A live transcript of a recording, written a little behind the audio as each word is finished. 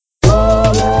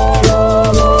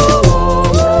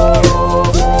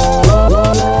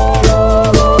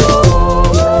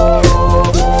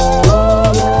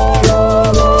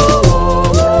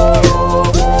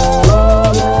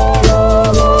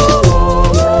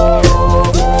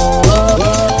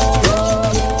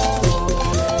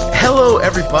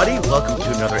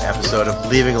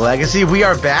Leaving a Legacy. We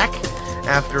are back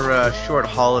after a short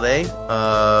holiday.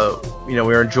 We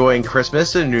were enjoying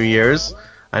Christmas and New Year's.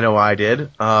 I know I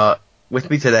did. With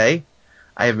me today,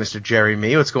 I have Mr. Jerry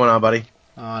Me. What's going on, buddy?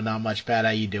 Oh, not much, Pat.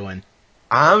 How you doing?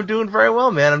 I'm doing very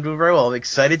well, man. I'm doing very well. I'm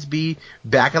excited to be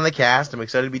back on the cast. I'm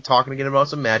excited to be talking again about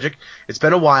some Magic. It's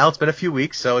been a while. It's been a few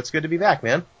weeks, so it's good to be back,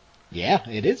 man. Yeah,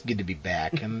 it is good to be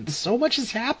back, and so much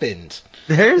has happened.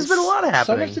 There's been a lot of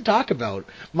happening. So much to talk about.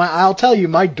 I'll tell you,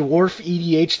 my Dwarf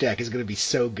EDH deck is going to be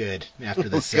so good after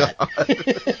this set.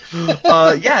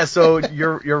 Yeah, so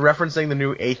you're referencing the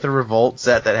new Aether Revolt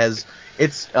set that has...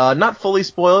 It's not fully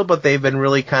spoiled, but they've been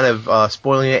really kind of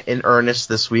spoiling it in earnest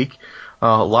this week.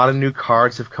 A lot of new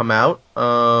cards have come out.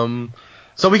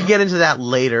 So we can get into that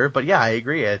later, but yeah, I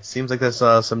agree. It seems like there's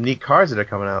some neat cards that are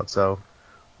coming out, so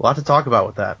a lot to talk about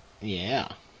with that. Yeah.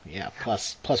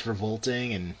 Plus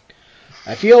revolting, and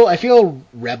I feel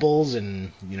Rebels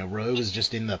and Rogue is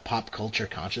just in the pop culture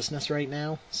consciousness right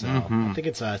now. So I think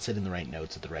it's hitting the right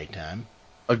notes at the right time.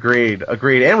 Agreed.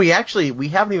 And we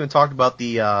haven't even talked about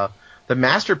the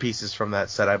masterpieces from that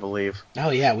set, I believe.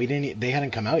 Oh yeah, they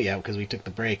hadn't come out yet because we took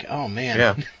the break. Oh man.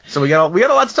 Yeah. So we got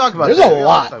a lot to talk about. There's a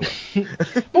lot. But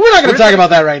we're not going to talk about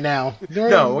that right now.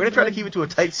 No, we're going to try to keep it to a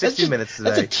tight 60 minutes today.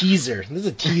 That's a teaser. This is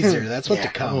a teaser. That's what to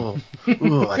come.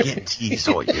 Ooh, I'm getting teased.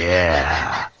 Oh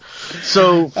yeah.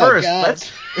 So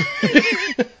first,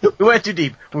 we went too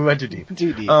deep.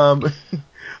 Too deep.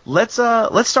 Let's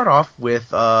start off with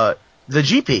the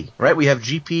GP, right? We have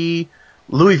GP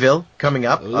Louisville coming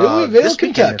up. Louisville,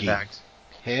 Kentucky. In fact.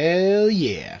 Hell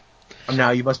yeah.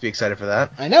 Now you must be excited for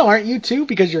that. I know, aren't you too?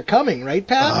 Because you're coming, right,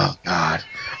 Pat? Oh God,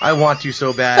 I want to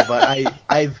so bad, but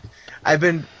I've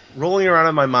been rolling around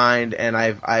in my mind, and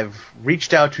I've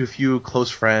reached out to a few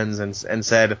close friends and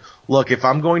said, look, if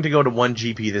I'm going to go to one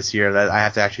GP this year that I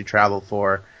have to actually travel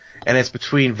for, and it's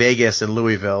between Vegas and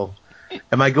Louisville,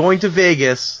 am I going to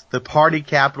Vegas, the party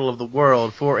capital of the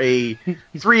world, for a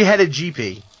three-headed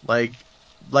GP, like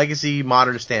Legacy,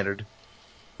 Modern, Standard,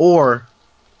 or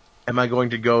am I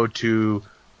going to go to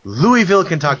Louisville,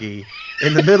 Kentucky,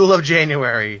 in the middle of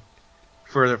January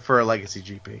for a Legacy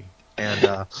GP?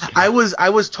 And I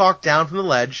was talked down from the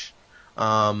ledge.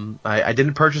 I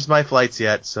didn't purchase my flights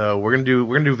yet, so we're gonna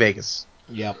do Vegas.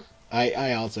 Yep.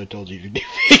 I also told you to do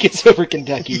Vegas over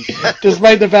Kentucky,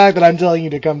 despite the fact that I'm telling you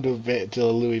to come to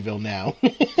Louisville now.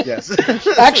 Yes.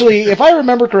 Actually, if I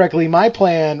remember correctly, my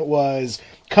plan was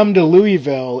come to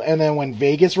Louisville, and then when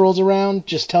Vegas rolls around,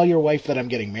 just tell your wife that I'm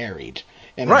getting married,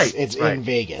 and it's in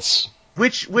Vegas.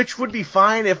 Which would be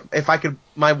fine if I could.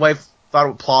 My wife thought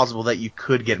it plausible that you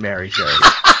could get married, Jerry.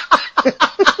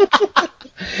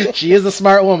 She is a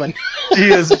smart woman. She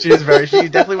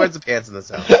definitely wears the pants in this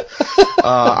house.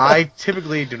 I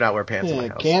typically do not wear pants in my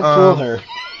house. Can't fool her.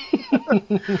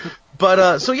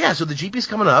 But so the GP's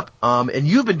coming up, and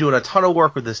you've been doing a ton of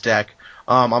work with this deck,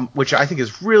 which I think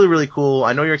is really, really cool.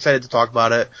 I know you're excited to talk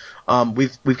about it.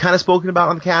 We've kind of spoken about it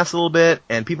on the cast a little bit,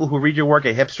 and people who read your work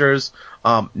at Hipsters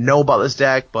know about this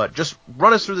deck. But just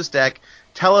run us through this deck.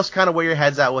 Tell us kind of where your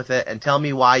head's at with it, and tell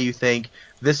me why you think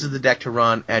this is the deck to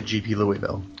run at GP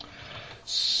Louisville.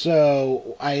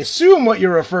 So, I assume what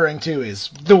you're referring to is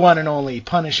the one and only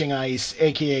Punishing Ice,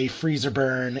 a.k.a. Freezer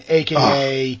Burn,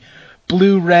 a.k.a.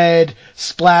 Blue-Red,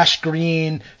 Splash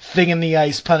Green, Thing in the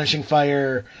Ice, Punishing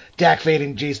Fire, Dak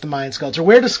Fading, Jace the Mind Sculptor.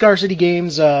 Where do Scarcity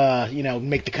Games,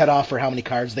 make the cutoff for how many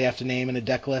cards they have to name in a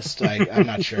deck list? I'm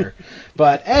not sure.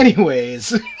 But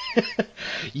anyways,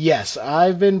 yes,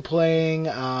 I've been playing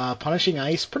Punishing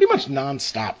Ice pretty much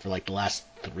non-stop for like the last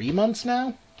 3 months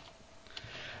now.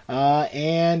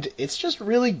 And it's just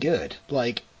really good.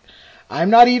 Like, I'm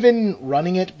not even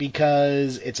running it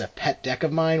because it's a pet deck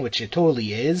of mine, which it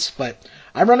totally is, but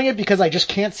I'm running it because I just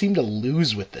can't seem to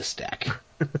lose with this deck.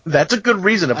 That's a good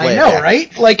reason to play it. I know,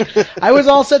 right? Like, I was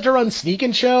all set to run Sneak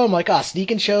and Show. I'm like,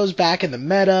 Sneak and Show's back in the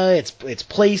meta. It's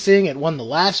placing. It won the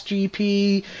last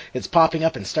GP. It's popping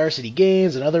up in Star City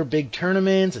Games and other big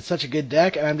tournaments. It's such a good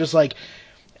deck. And I'm just like,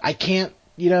 I can't,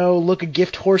 look a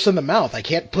gift horse in the mouth. I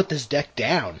can't put this deck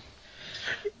down.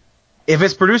 If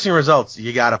it's producing results,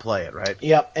 you gotta play it, right?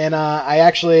 Yep, and I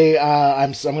actually,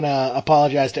 I'm gonna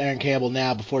apologize to Erin Campbell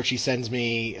now before she sends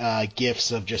me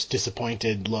gifs of just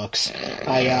disappointed looks.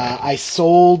 I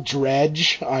sold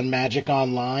Dredge on Magic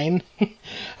Online,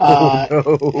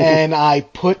 and I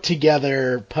put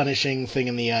together Punishing Thing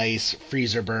in the Ice,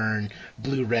 Freezer Burn,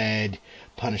 Blue-Red,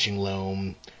 Punishing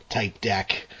Loam type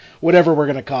deck, whatever we're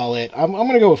gonna call it. I'm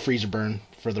gonna go with Freezer Burn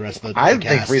for the rest of the I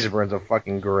think Freezer Burn's a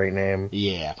fucking great name.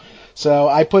 Yeah. So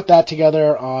I put that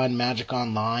together on Magic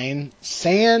Online.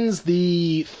 Sans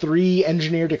the 3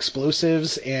 engineered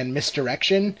explosives and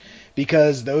misdirection,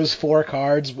 because those 4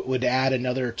 cards would add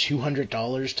another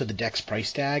 $200 to the deck's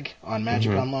price tag on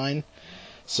Magic Online.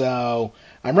 So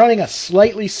I'm running a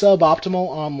slightly suboptimal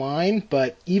online,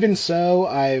 but even so,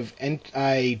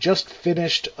 I just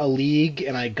finished a league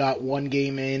and I got 1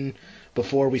 game in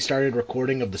before we started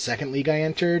recording of the second league I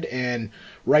entered, and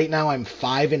right now I'm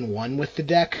 5-1 with the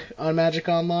deck on Magic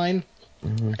Online.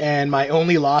 And my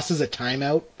only loss is a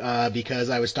timeout because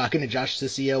I was talking to Josh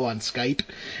Ciccio on Skype,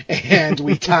 and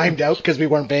we timed out because we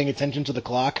weren't paying attention to the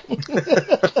clock.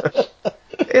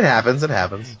 It happens. It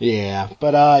happens. Yeah,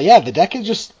 but the deck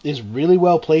is really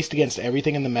well placed against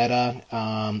everything in the meta.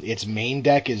 Its main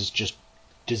deck is just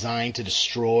designed to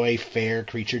destroy fair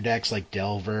creature decks like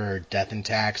Delver or Death and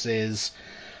Taxes,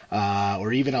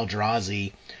 or even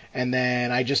Eldrazi. And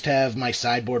then I just have my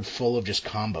sideboard full of just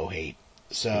combo hate.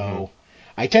 So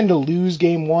I tend to lose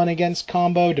game 1 against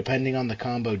combo, depending on the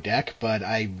combo deck, but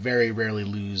I very rarely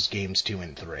lose games 2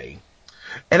 and 3.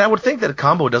 And I would think that a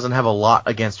combo doesn't have a lot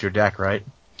against your deck, right?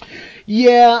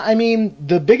 Yeah, I mean,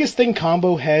 the biggest thing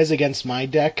combo has against my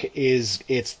deck is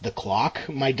it's the clock.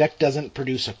 My deck doesn't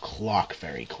produce a clock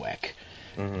very quick.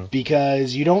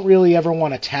 Because you don't really ever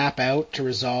want to tap out to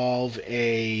resolve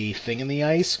a thing in the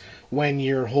ice when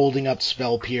you're holding up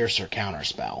Spell Pierce or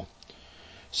Counterspell.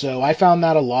 So I found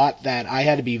that a lot, that I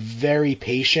had to be very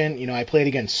patient. You know, I played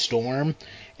against Storm,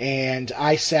 and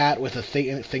I sat with a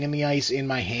thing in the ice in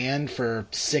my hand for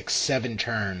 6-7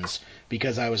 turns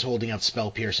because I was holding up Spell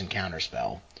Pierce and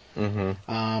Counterspell.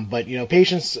 But, you know,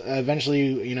 patience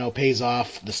eventually, you know, pays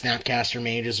off. The Snapcaster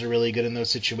mages are really good in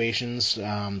those situations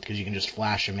because you can just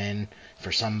flash them in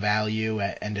for some value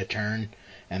at end of turn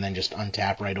and then just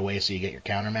untap right away so you get your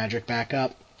counter magic back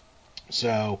up.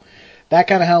 So that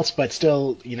kind of helps, but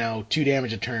still, you know, 2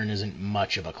 damage a turn isn't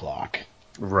much of a clock.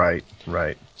 Right.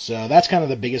 So that's kind of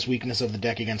the biggest weakness of the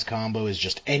deck against combo, is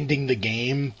just ending the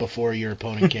game before your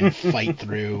opponent can fight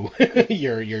through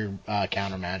your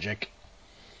counter magic.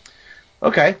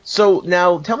 Okay, so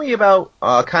now tell me about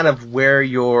kind of where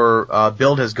your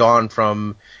build has gone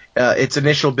from its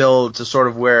initial build to sort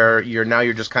of where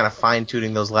you're just kind of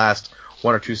fine-tuning those last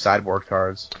 1 or 2 sideboard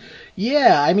cards.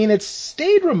 Yeah, I mean, it's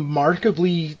stayed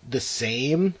remarkably the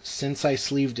same since I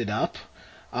sleeved it up.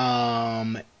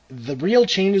 The real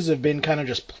changes have been kind of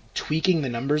just tweaking the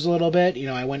numbers a little bit. You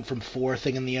know, I went from 4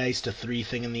 thing in the ice to 3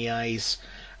 thing in the ice.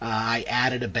 I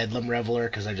added a Bedlam Reveler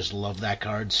because I just love that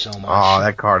card so much. Oh,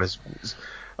 that card is...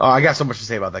 Oh, I got so much to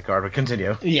say about that card, but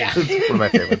continue. Yeah. It's one of my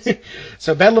favorites.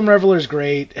 So Bedlam Reveler is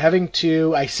great. Having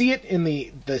 2, I see it in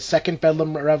the second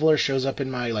Bedlam Reveler shows up in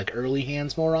my like early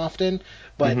hands more often,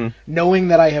 but knowing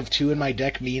that I have 2 in my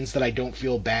deck means that I don't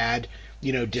feel bad,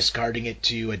 you know, discarding it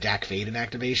to a Dak Faden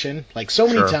activation. Like so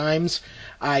many times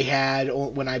I had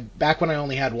when I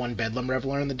only had 1 Bedlam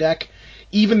Reveler in the deck,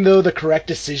 even though the correct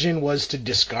decision was to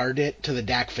discard it to the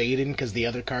Dak Faden because the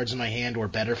other cards in my hand were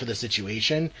better for the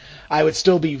situation, I would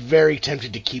still be very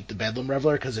tempted to keep the Bedlam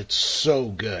Reveler because it's so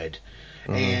good.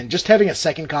 And just having a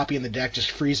second copy in the deck just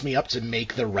frees me up to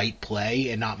make the right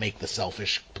play and not make the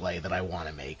selfish play that I want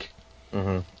to make.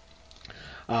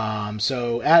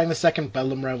 So adding the second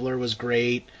Bedlam Reveler was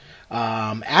great.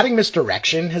 Adding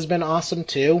Misdirection has been awesome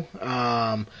too.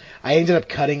 I ended up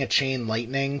cutting a Chain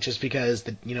Lightning just because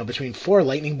between 4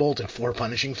 Lightning Bolt and 4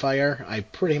 Punishing Fire, I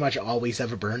pretty much always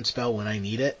have a burn spell when I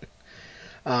need it.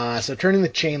 So turning the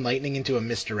Chain Lightning into a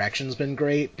Misdirection's been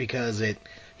great because it,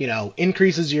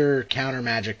 increases your counter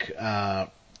magic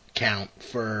count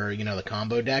for, the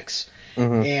combo decks.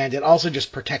 And it also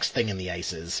just protects Thing in the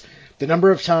Ices. The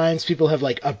number of times people have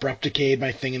Abrupt Decayed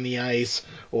my Thing in the Ice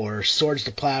or Swords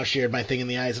to Plowshared my Thing in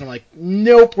the Ice, and I'm like,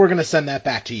 nope, we're gonna send that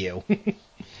back to you.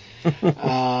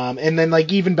 And then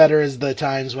even better is the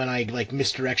times when I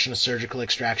misdirection a Surgical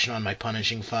Extraction on my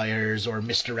Punishing Fires or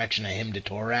misdirection a Hymn to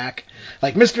Torak.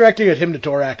 Misdirecting a Hymn to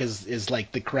Torak is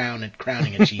the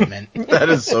crowning achievement. That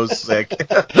is so sick.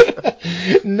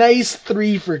 Nice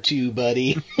 3 for 2,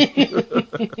 buddy.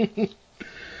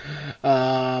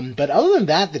 But other than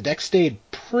that, the deck stayed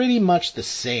pretty much the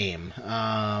same.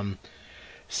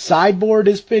 Sideboard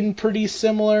has been pretty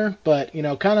similar, but,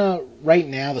 kind of right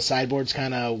now the sideboard's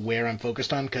kind of where I'm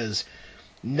focused on because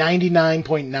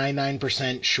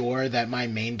 99.99% sure that my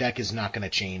main deck is not going to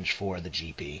change for the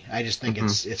GP. I just think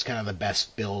it's kind of the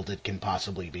best build it can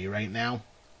possibly be right now.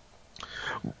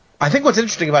 I think what's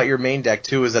interesting about your main deck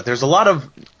too is that there's not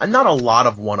a lot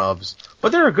of one-ofs,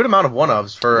 but there are a good amount of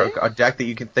one-ofs for a deck that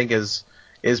you can think is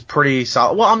pretty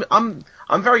solid. Well,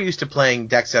 I'm very used to playing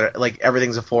decks that are,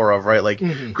 everything's a 4 of, right?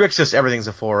 Grixis, everything's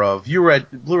a 4 of.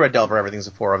 Blue-Red Delver, everything's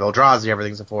a 4 of. Eldrazi,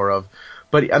 everything's a 4 of.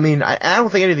 But I mean, I don't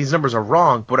think any of these numbers are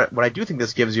wrong. But what I do think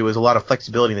this gives you is a lot of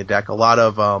flexibility in the deck, a lot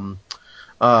of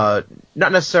not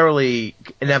necessarily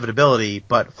inevitability,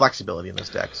 but flexibility in this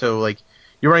deck. So, like,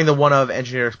 you're running the one of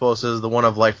Engineer Explosives, the one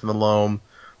of Light from the Loam,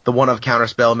 the one of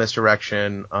Counterspell,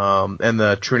 Misdirection, and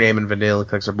the True Name and Vanilla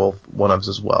Clicks are both one ofs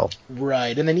as well.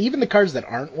 Right, and then even the cards that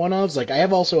aren't one ofs, like I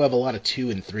also have a lot of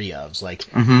 2 and 3 ofs, like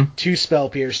 2 Spell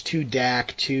Pierce, 2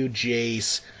 Dak, 2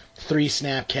 Jace, 3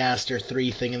 Snapcaster,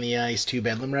 3 Thing in the Ice, 2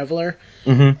 Bedlam Reveler,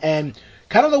 and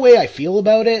kind of the way I feel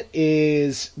about it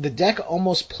is the deck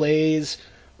almost plays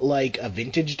like a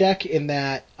vintage deck in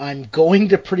that I'm going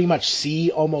to pretty much see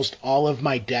almost all of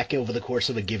my deck over the course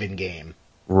of a given game.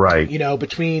 Right. You know,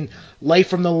 between Light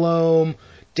from the Loam,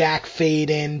 Dak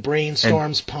Faden,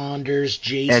 Brainstorms, Ponders,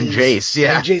 Jaces. And Jace,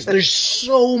 yeah. And Jace. There's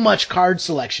so much card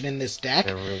selection in this deck.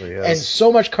 There really is. And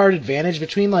so much card advantage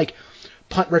between, like,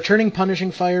 returning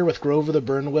Punishing Fire with Grove of the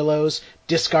Burn Willows,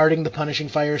 discarding the Punishing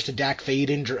Fires to Dak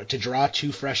Faden to draw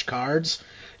 2 fresh cards.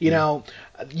 You know,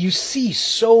 you see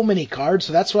so many cards,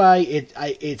 so that's why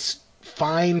it's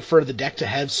fine for the deck to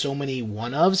have so many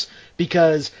one-ofs,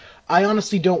 because I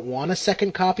honestly don't want a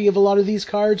second copy of a lot of these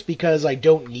cards because I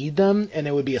don't need them, and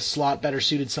it would be a slot better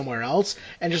suited somewhere else.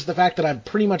 And just the fact that I'm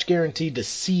pretty much guaranteed to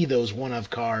see those one-of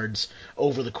cards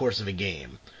over the course of a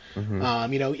game.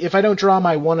 You know, if I don't draw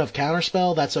my one of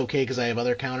Counterspell, that's okay because I have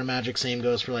other counter magic. Same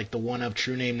goes for like the one of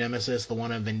True Name Nemesis, the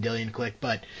one of Vendilion Click.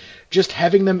 But just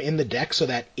having them in the deck so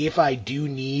that if I do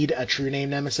need a True Name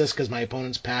Nemesis because my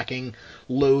opponent's packing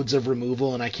loads of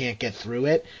removal and I can't get through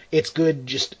it, it's good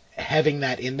just having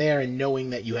that in there and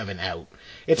knowing that you have an out.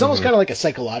 It's almost kind of like a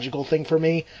psychological thing for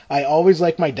me. I always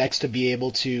like my decks to be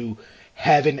able to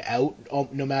have an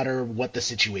out no matter what the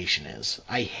situation is.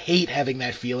 I hate having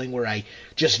that feeling where I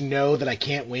just know that I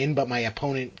can't win, but my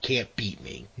opponent can't beat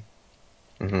me.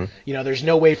 You know, there's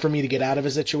no way for me to get out of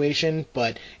a situation,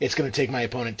 but it's going to take my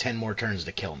opponent 10 more turns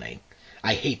to kill me.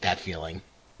 I hate that feeling.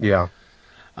 Yeah.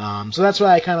 So that's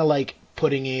why I kind of like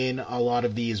putting in a lot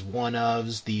of these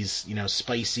one-ofs, these, you know,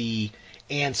 spicy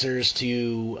answers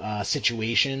to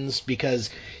situations, because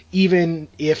even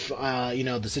if, you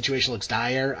know, the situation looks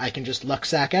dire, I can just luck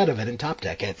sack out of it and top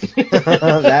deck it.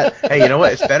 Hey, you know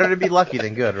what? It's better to be lucky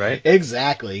than good, right?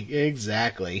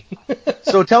 Exactly.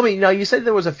 So tell me, now you said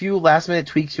there was a few last-minute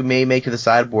tweaks you may make to the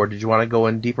sideboard. Did you want to go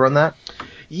in deeper on that?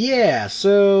 Yeah,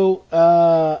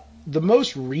 so the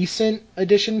most recent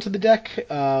addition to the deck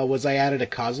was I added a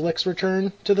Kozilek's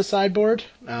Return to the sideboard.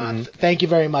 Thank you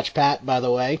very much, Pat, by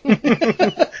the way.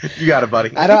 You got it,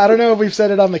 buddy. I don't know if we've said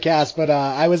it on the cast, but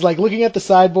I was like looking at the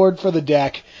sideboard for the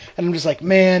deck, and I'm just like,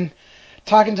 man,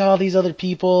 talking to all these other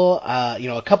people, you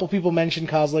know, a couple people mentioned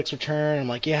Kozilek's Return. I'm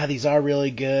like, yeah, these are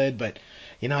really good, but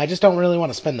you know, I just don't really want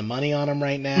to spend the money on them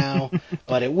right now,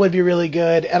 but it would be really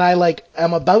good. And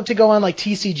I'm about to go on like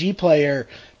TCG Player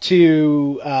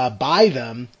to buy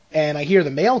them, and I hear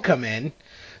the mail come in.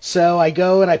 So I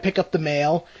go and I pick up the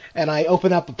mail, and I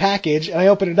open up a package, and I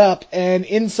open it up, and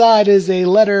inside is a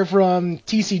letter from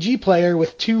TCG Player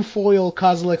with 2 foil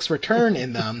Kozilek's Return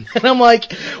in them. And I'm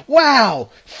like, wow,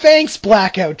 thanks,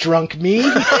 blackout drunk me.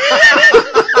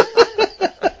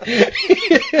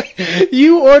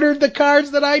 You ordered the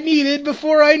cards that I needed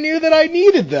before I knew that I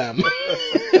needed them.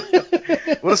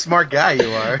 What a smart guy you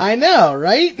are. I know,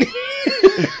 right?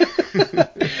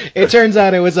 It turns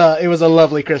out it was a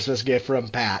lovely Christmas gift from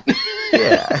Pat.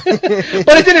 Yeah.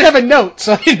 But it didn't have a note,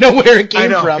 so I didn't know where it came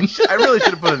from. I really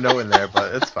should have put a note in there,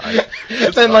 but it's fine.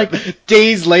 Then, like,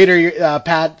 days later,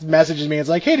 Pat messages me. It's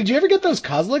like, hey, did you ever get those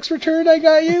Kozilek's Return I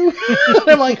got you? And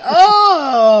I'm like,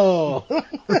 oh!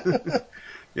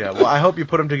 Yeah, well, I hope you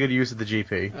put them to good use at the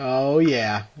GP. Oh,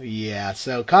 yeah.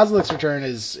 So, Kozilek's Return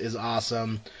is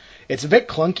awesome. It's a bit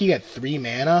clunky at 3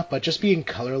 mana, but just being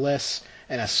colorless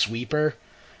and a sweeper,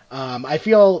 I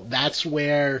feel that's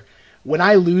where, when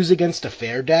I lose against a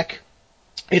fair deck,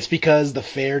 it's because the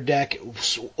fair deck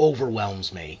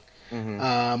overwhelms me.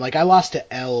 Like, I lost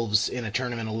to Elves in a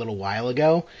tournament a little while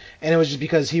ago, and it was just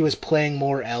because he was playing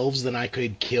more Elves than I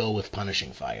could kill with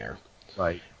Punishing Fire.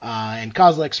 Right. And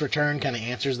Kozilek's Return kind of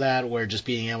answers that, where just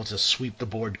being able to sweep the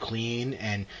board clean,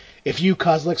 and if you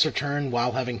Kozilek's Return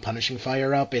while having Punishing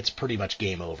Fire up, it's pretty much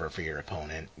game over for your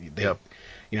opponent.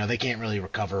 You know, they can't really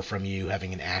recover from you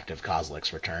having an active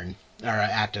Kozilek's Return, or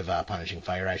active Punishing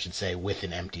Fire, I should say, with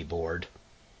an empty board.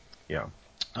 Yeah.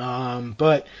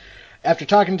 But after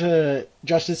talking to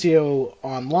Justicio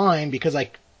online, because I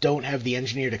don't have the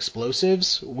engineered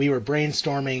explosives, we were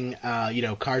brainstorming, you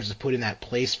know, cards to put in that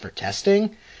place for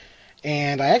testing,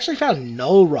 and I actually found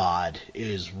Null Rod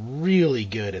is really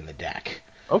good in the deck.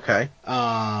 Okay.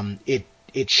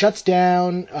 It shuts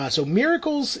down, so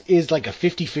Miracles is like a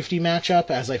 50-50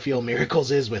 matchup, as I feel Miracles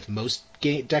is with most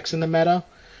decks in the meta.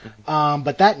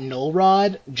 But that Null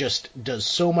Rod just does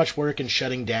so much work in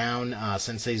shutting down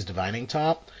Sensei's Divining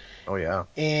Top. Oh, yeah.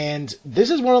 And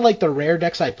this is one of like the rare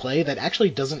decks I play that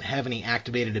actually doesn't have any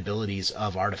activated abilities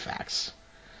of artifacts.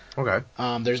 Okay.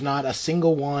 There's not a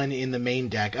single one in the main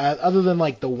deck, other than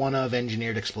like the one of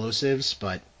Engineered Explosives,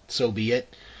 but so be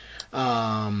it.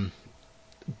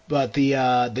 But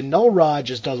the Null Rod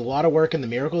just does a lot of work in the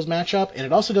Miracles matchup, and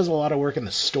it also does a lot of work in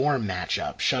the Storm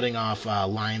matchup, shutting off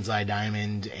Lion's Eye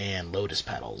Diamond and Lotus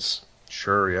Petals.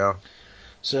 Sure, yeah.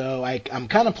 So I'm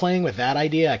kind of playing with that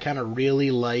idea. I kind of really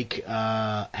like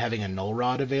having a Null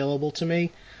Rod available to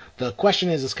me. The question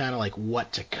is kind of like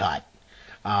what to cut.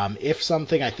 If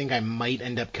something, I think I might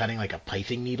end up cutting like a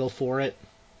Pithing Needle for it.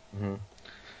 Mm-hmm.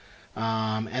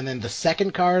 And then the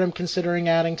second card I'm considering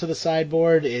adding to the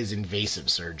sideboard is Invasive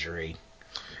Surgery.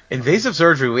 Invasive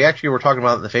Surgery, we actually were talking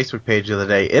about it on the Facebook page the other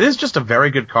day. It is just a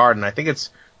very good card, and I think it's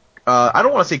I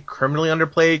don't want to say criminally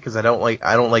underplayed because I don't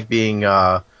like being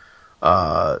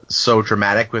so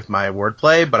dramatic with my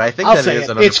wordplay, but I think I'll that say it is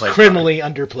an it's underplayed criminally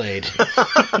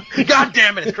underplayed. God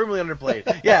damn it, it's criminally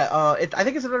underplayed. Yeah, I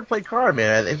think it's an underplayed card,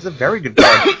 man. It's a very good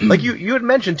card. Like you had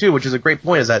mentioned too, which is a great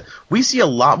point, is that we see a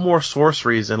lot more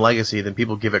sorceries in Legacy than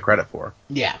people give it credit for.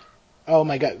 Yeah. Oh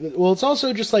my god. Well, it's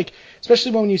also just like,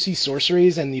 especially when you see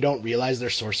sorceries and you don't realize they're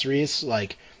sorceries,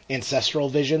 like Ancestral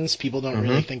Visions, people don't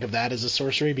really think of that as a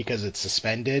sorcery because it's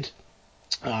suspended.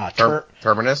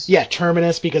 Terminus? Yeah,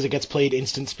 Terminus, because it gets played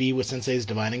instant speed with Sensei's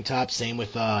Divining Top. Same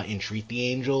with Entreat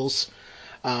the Angels.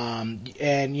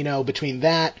 And, you know, between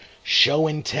that, Show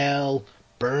and Tell,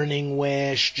 Burning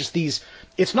Wish, just these...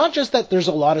 It's not just that there's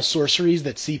a lot of sorceries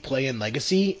that see play in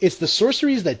Legacy. It's the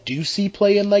sorceries that do see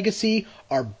play in Legacy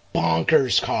are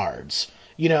bonkers cards.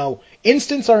 You know,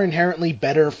 instants are inherently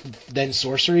better than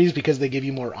sorceries because they give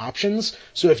you more options.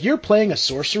 So if you're playing a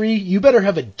sorcery, you better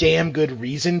have a damn good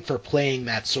reason for playing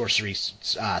that sorcery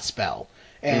spell.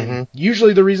 And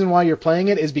usually the reason why you're playing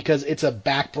it is because it's a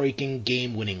backbreaking,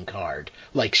 game-winning card,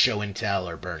 like Show and Tell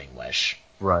or Burning Wish.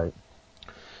 Right.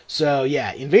 So,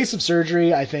 yeah, Invasive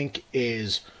Surgery, I think,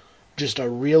 is just a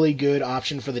really good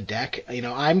option for the deck. You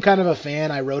know, I'm kind of a fan.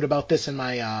 I wrote about this in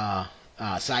my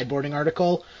sideboarding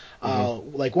article.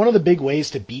 Like, one of the big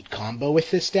ways to beat combo with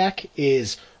this deck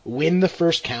is win the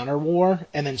first counter war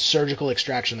and then Surgical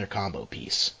Extraction their combo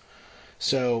piece.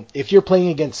 So, if you're playing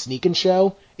against Sneak and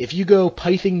Show, if you go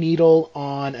Pithing Needle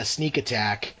on a sneak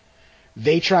attack,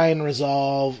 they try and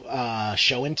resolve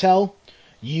Show and Tell.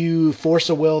 You force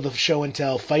a will the Show and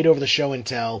Tell, fight over the Show and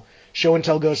Tell. Show and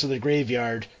Tell goes to the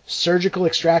graveyard. Surgical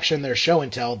Extraction their Show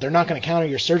and Tell. They're not going to counter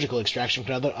your Surgical Extraction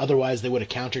because otherwise they would have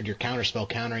countered your counterspell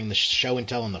countering the Show and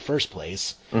Tell in the first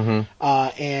place.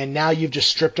 And now you've just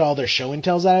stripped all their Show and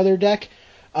Tells out of their deck.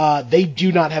 They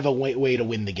do not have a way to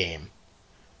win the game.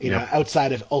 You know,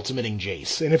 outside of ultimating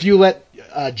Jace. And if you let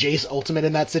Jace ultimate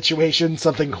in that situation,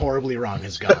 something horribly wrong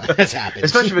has happened.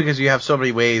 Especially because you have so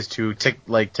many ways to tick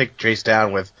Jace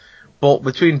down with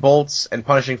between bolts and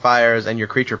punishing fires and your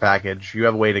creature package. You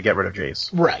have a way to get rid of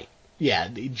Jace. Right. Yeah,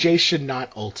 Jace should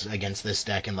not ult against this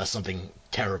deck unless something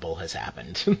terrible has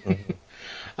happened.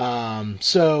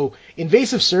 So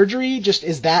Invasive Surgery just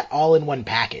is that all in one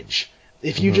package.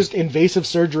 If you just Invasive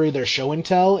Surgery their Show and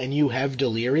Tell and you have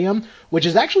Delirium, which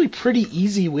is actually pretty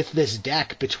easy with this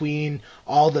deck between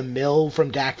all the mill from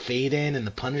Dak Faden and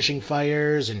the Punishing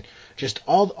Fires and just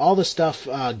all the stuff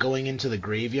going into the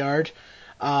graveyard,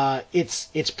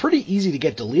 it's pretty easy to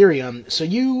get Delirium. So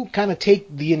you kind of take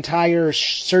the entire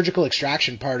Surgical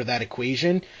Extraction part of that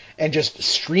equation and just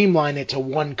streamline it to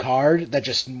one card that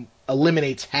just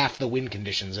eliminates half the win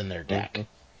conditions in their deck.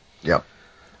 Yep.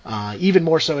 Even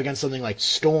more so against something like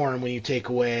Storm when you take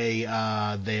away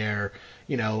their,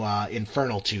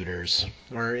 Infernal Tutors.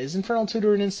 Or is Infernal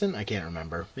Tutor an instant? I can't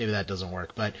remember. Maybe that doesn't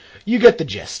work, but you get the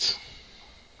gist.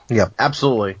 Yep,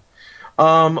 absolutely.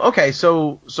 Okay,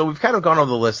 so we've kind of gone over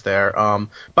the list there.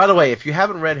 By the way, if you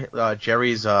haven't read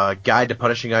Jerry's Guide to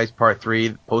Punishing Ice Part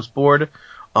 3 post board,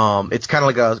 it's kind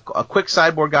of like a quick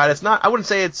sideboard guide. It's not, I wouldn't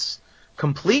say it's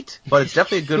complete, but it's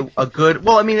definitely a good.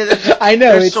 Well, I mean, I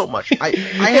know there's so much. I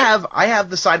have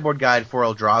the sideboard guide for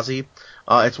Eldrazi.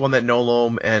 It's one that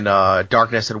Nolome and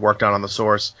Darkness had worked on the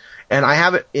source, and I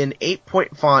have it in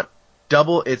 8-point font,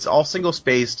 it's all single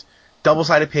spaced, double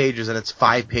sided pages, and it's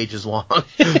 5 pages long.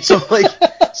 So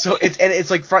So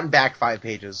it's like front and back 5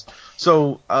 pages.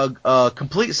 So a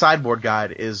complete sideboard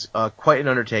guide is quite an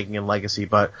undertaking in Legacy,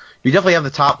 but you definitely have the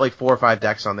top like 4 or 5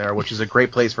 decks on there, which is a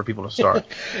great place for people to start.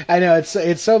 I know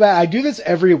it's so bad. I do this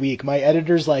every week. My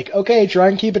editor's like, okay, try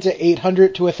and keep it to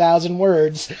 800 to 1,000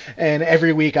 words, and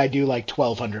every week I do like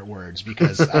 1,200 words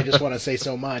because I just want to say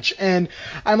so much. And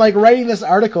I'm like writing this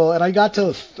article, and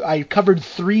I covered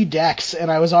 3 decks, and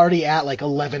I was already at like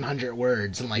 1,100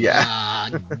 words. I'm like,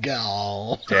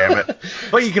 go. Damn it.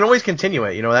 But you can always continue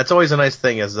it. That's always a nice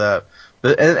thing is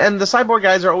and the sideboard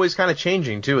guides are always kind of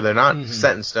changing too. They're not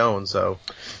set in stone, so.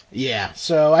 Yeah,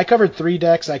 so I covered 3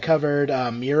 decks. I covered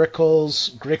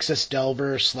Miracles, Grixis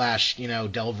Delver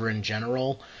 / Delver in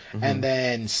general, and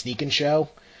then Sneak and Show.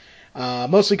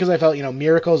 Mostly because I felt,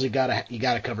 Miracles, you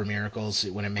gotta cover Miracles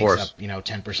when it makes up,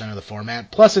 10% of the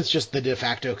format. Plus, it's just the de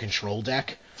facto control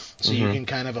deck, so you can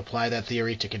kind of apply that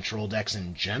theory to control decks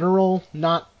in general.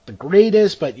 Not the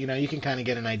greatest, but you can kind of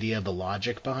get an idea of the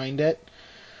logic behind it.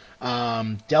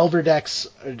 Delver decks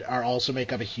are also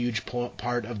make up a huge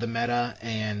part of the meta,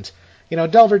 and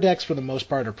Delver decks for the most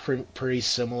part are pretty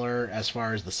similar as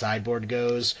far as the sideboard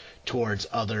goes towards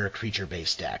other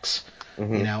creature-based decks.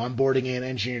 I'm boarding in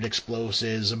Engineered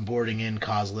Explosives, I'm boarding in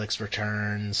Kozilek's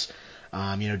Returns,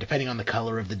 depending on the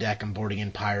color of the deck, I'm boarding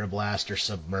in Pyroblast or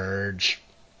Submerge.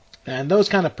 And those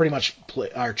kind of pretty much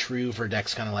are true for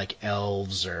decks kind of like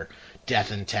Elves or Death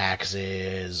and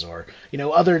Taxes or,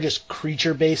 other just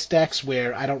creature-based decks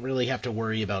where I don't really have to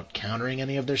worry about countering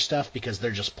any of their stuff because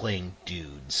they're just playing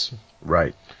dudes.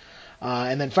 Right.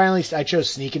 And then finally, I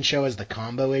chose Sneak and Show as the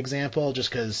combo example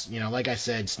just because, like I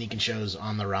said, Sneak and Show's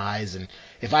on the rise. And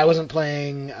if I wasn't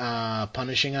playing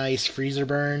Punishing Ice, Freezer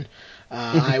Burn,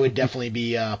 I would definitely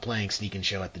be playing Sneak and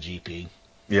Show at the GP.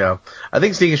 Yeah, I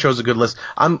think Sneak and Show is a good list.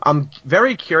 I'm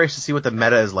very curious to see what the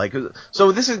meta is like.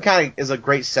 So this is a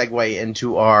great segue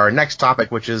into our next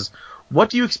topic, which is what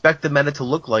do you expect the meta to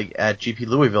look like at GP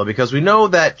Louisville? Because we know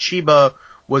that Chiba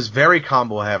was very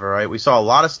combo heavy, right? We saw a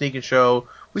lot of Sneak and Show.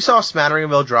 We saw a smattering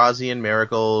of Eldrazi and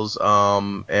Miracles,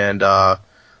 and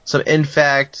some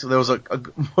Infect. There was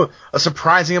a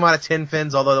surprising amount of Tin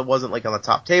Fins, although it wasn't like on the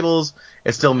top tables.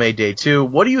 It still made day 2.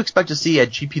 What do you expect to see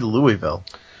at GP Louisville?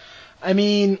 I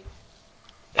mean,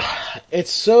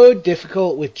 it's so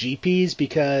difficult with GPs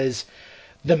because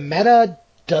the meta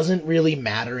doesn't really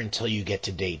matter until you get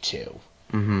to day 2.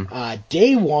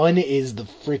 Day 1 is the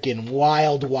freaking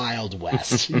wild, wild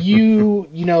west. You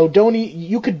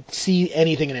could see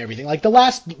anything and everything. Like the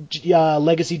last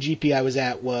Legacy GP I was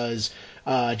at was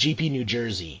GP New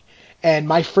Jersey, and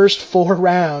my first 4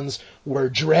 rounds were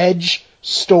Dredge,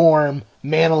 Storm,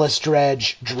 Manaless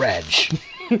Dredge, Dredge.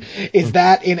 Is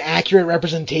that an accurate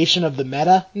representation of the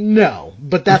meta? No,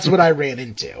 but that's what I ran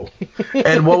into.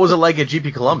 And what was it like at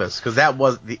GP Columbus? Because that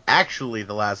was actually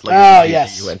the last Legacy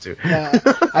GP you went to.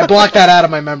 I blocked that out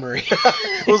of my memory.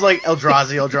 It was like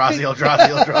Eldrazi.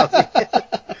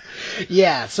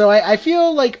 Yeah, so I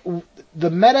feel like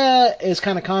the meta is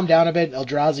kind of calmed down a bit.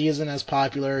 Eldrazi isn't as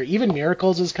popular. Even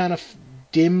Miracles is kind of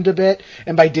dimmed a bit,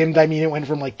 and by dimmed I mean it went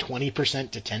from like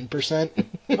 20% to 10%.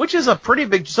 Which is a pretty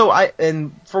big.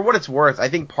 And for what it's worth, I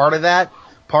think part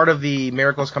of the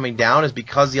Miracles coming down is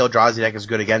because the Eldrazi deck is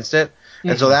good against it,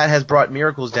 and so that has brought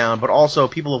Miracles down. But also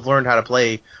people have learned how to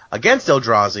play against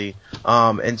Eldrazi,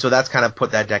 and so that's kind of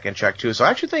put that deck in check too. So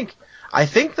I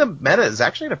think the meta is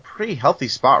actually in a pretty healthy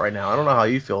spot right now. I don't know how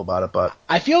you feel about it, but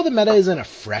I feel the meta is in a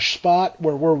fresh spot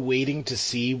where we're waiting to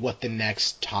see what the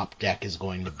next top deck is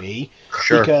going to be.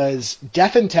 Sure. Because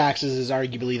Death and Taxes is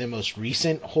arguably the most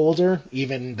recent holder,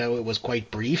 even though it was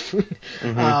quite brief.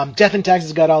 Death and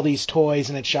Taxes got all these toys,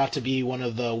 and it shot to be one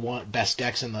of the best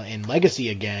decks in Legacy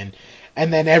again.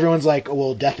 And then everyone's like, oh,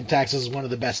 well, Death and Taxes is one of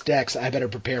the best decks. I better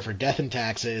prepare for Death and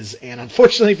Taxes. And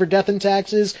unfortunately for Death and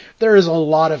Taxes, there is a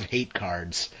lot of hate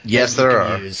cards. Yes, there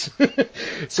are. Use.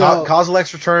 So,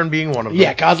 Kozilek's Return being one of them.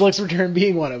 Yeah, Kozilek's Return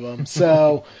being one of them.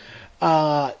 So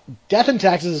Death and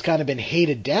Taxes has kind of been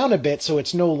hated down a bit, so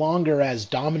it's no longer as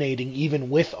dominating even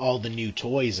with all the new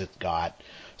toys it got.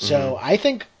 So I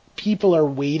think people are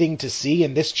waiting to see,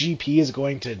 and this GP is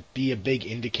going to be a big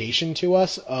indication to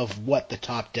us of what the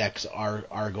top decks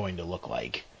are going to look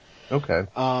like. Okay.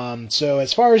 So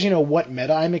as far as what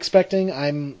meta I'm expecting,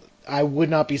 I would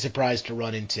not be surprised to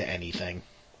run into anything.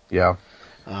 Yeah.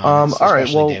 All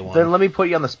right. Well, then let me put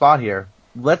you on the spot here.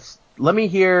 Let me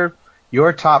hear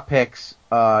your top picks.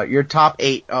 Your top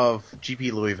 8 of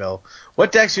GP Louisville.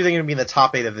 What decks do you think are going to be in the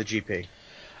top 8 of the GP?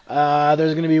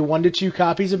 There's going to be 1 to 2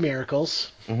 copies of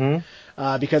Miracles.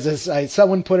 Because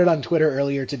someone put it on Twitter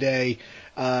earlier today,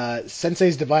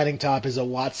 Sensei's Dividing Top is a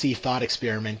WotC thought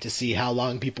experiment to see how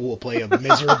long people will play a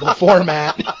miserable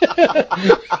format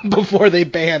before they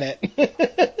ban it.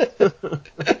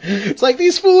 It's like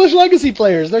these foolish legacy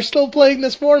players, they're still playing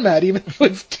this format even though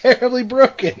it's terribly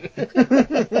broken.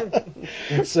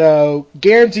 So,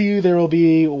 guarantee you there will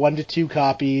be 1 to 2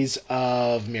 copies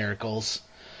of Miracles.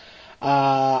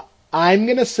 I'm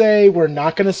going to say we're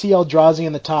not going to see Eldrazi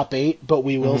in the top 8, but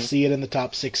we will see it in the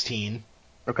top 16.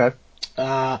 Okay.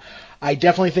 I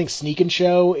definitely think Sneak and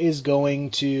Show is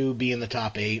going to be in the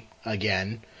top 8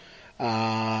 again.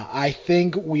 I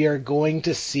think we are going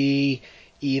to see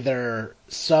either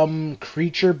some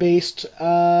creature-based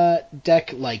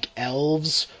deck like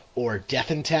Elves or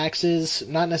Death and Taxes,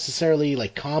 not necessarily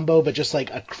like combo, but just like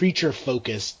a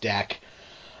creature-focused deck.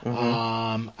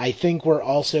 I think we're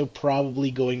also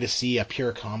probably going to see a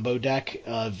pure combo deck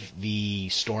of the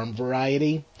Storm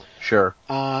variety. Sure.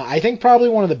 I think probably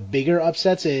one of the bigger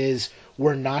upsets is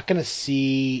we're not going to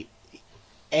see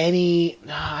any...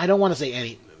 I don't want to say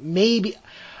any. Maybe...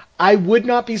 I would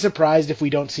not be surprised if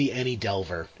we don't see any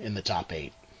Delver in the top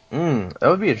 8. That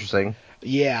would be interesting.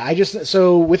 Yeah,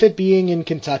 so with it being in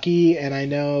Kentucky, and I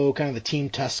know kind of the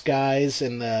Team Tusk guys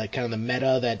and the kind of the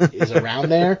meta that is around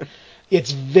there,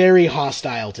 it's very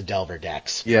hostile to Delver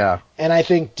decks. Yeah. And I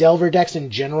think Delver decks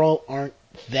in general aren't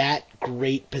that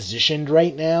great positioned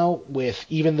right now, with,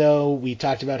 even though we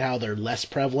talked about how they're less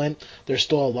prevalent, there's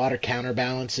still a lot of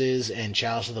counterbalances and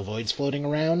Chalice of the Voids floating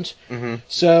around.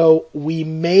 So we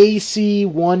may see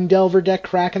one Delver deck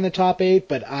crack in the top 8,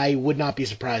 but I would not be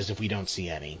surprised if we don't see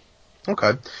any.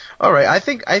 Okay. All right. I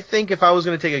think if I was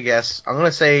going to take a guess, I'm going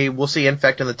to say we'll see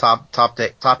Infect in the top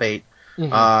 8.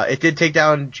 It did take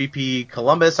down GP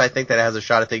Columbus. I think that it has a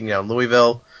shot at taking down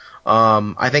Louisville.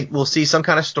 I think we'll see some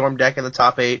kind of Storm deck in the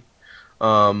top 8.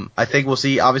 I think we'll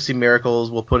see, obviously,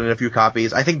 Miracles. We'll put in a few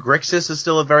copies. I think Grixis is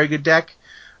still a very good deck.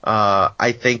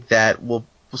 I think that we'll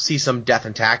see some Death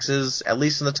and Taxes, at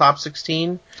least in the top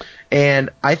 16. And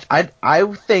I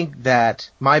think that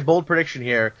my bold prediction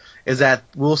here is that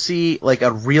we'll see like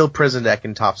a real prison deck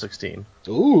in top 16.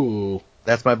 Ooh.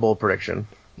 That's my bold prediction.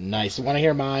 Nice. Want to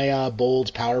hear my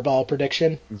bold Powerball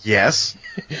prediction? Yes.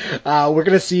 We're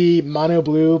going to see Mono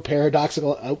Blue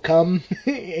Paradoxical Outcome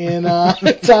in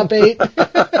top 8.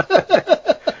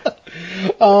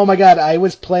 Oh my god, I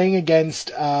was playing against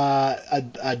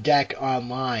a deck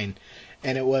online,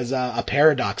 and it was a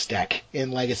Paradox deck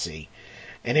in Legacy.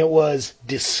 And it was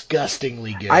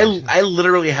disgustingly good. I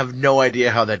literally have no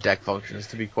idea how that deck functions,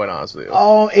 to be quite honest with you.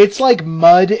 Oh, it's like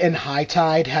Mud and High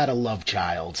Tide had a love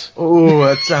child. Oh,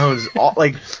 that sounds sounds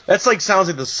like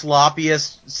the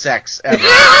sloppiest sex ever.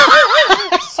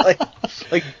 It's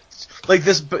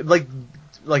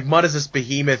like Mud is this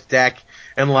behemoth deck,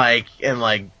 and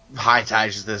High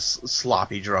Tide's just this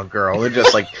sloppy drunk girl. They're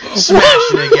just like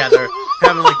smashing together,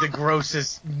 having like the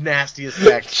grossest, nastiest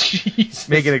deck,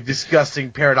 making a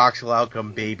disgusting paradoxical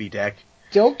outcome baby deck.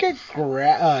 Don't get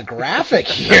graphic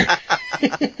here.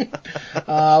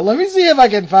 Let me see if I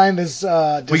can find this.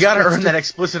 We gotta earn that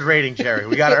explicit rating, Jerry.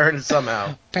 We gotta earn it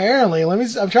somehow. Apparently,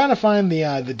 I'm trying to find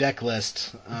the deck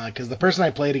list because the person I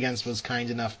played against was kind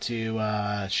enough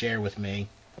to share with me.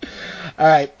 All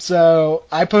right, so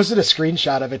I posted a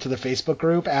screenshot of it to the Facebook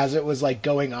group as it was like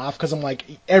going off because I'm like,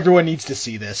 everyone needs to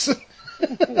see this.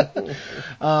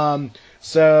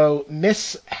 So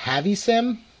Miss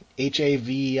Havisham,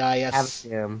 Havis,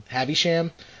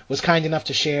 Havisham, was kind enough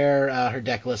to share her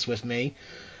deck list with me.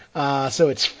 So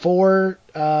it's 4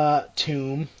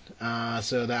 Tomb,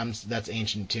 so that's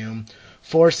Ancient Tomb,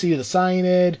 4 Sea of the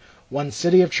Cyanid, 1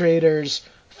 City of Traders,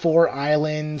 4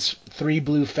 Islands, 3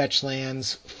 blue fetch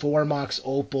lands, 4 Mox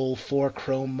Opal, 4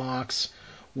 Chrome Mox,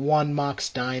 1 Mox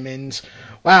Diamond.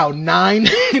 Wow, 9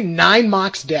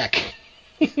 Mox deck.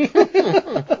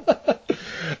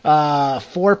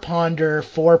 4 Ponder,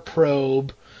 4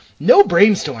 Probe, no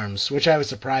Brainstorms, which I was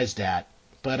surprised at.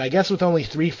 But I guess with only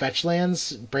 3 fetch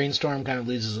lands, Brainstorm kind of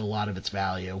loses a lot of its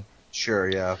value. Sure,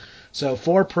 yeah. So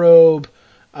 4 Probe,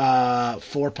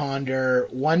 4 Ponder,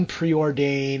 1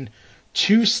 Preordain,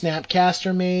 2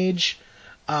 Snapcaster Mage,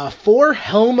 4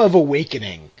 Helm of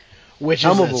Awakening, which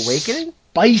Helm is of Awakening?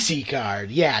 Spicy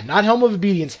card. Yeah, not Helm of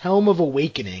Obedience, Helm of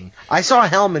Awakening. I saw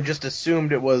Helm and just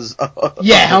assumed it was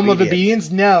Helm of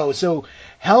Obedience? No. So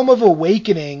Helm of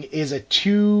Awakening is a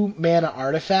 2 mana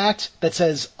artifact that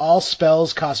says all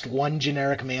spells cost 1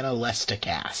 generic mana less to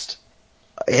cast.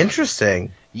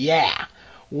 Interesting. Yeah,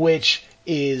 which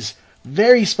is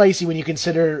very spicy when you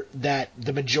consider that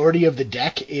the majority of the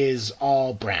deck is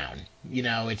all brown. You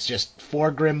know, it's just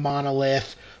 4 Grim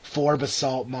Monolith, 4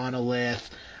 Basalt Monolith,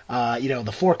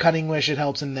 The 4 Cunning Wish, it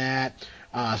helps in that.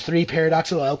 3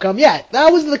 Paradoxical Outcome. Yeah,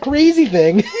 that was the crazy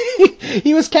thing.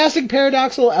 He was casting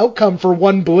Paradoxical Outcome for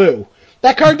 1 blue.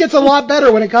 That card gets a lot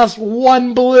better when it costs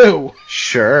 1 blue.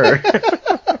 Sure.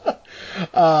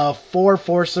 4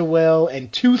 Force of Will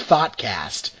and 2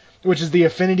 Thoughtcast, which is the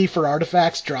affinity for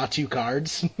artifacts, draw 2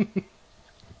 cards.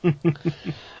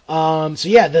 So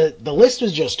yeah, the list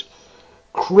was just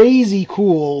crazy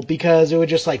cool because it would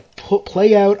just like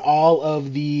play out all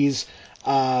of these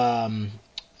like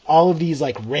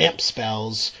ramp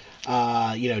spells,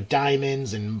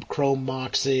 diamonds and chrome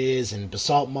moxes and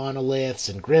basalt monoliths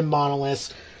and grim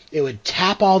monoliths. It would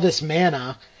tap all this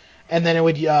mana, and then it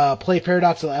would play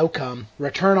Paradoxical Outcome,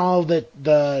 return all of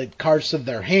the cards to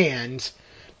their hands.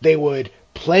 They would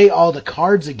play all the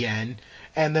cards again,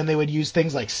 and then they would use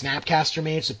things like Snapcaster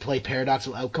Mage to play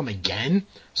Paradoxical Outcome again.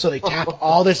 So they tap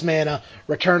all this mana,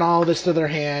 return all this to their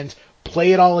hand,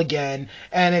 play it all again,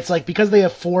 and it's like because they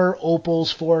have 4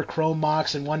 opals, 4 chrome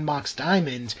mox, and 1 mox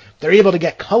diamond, they're able to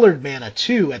get colored mana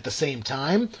too at the same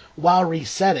time while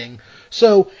resetting.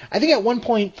 So I think at one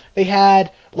point they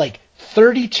had like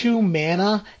 32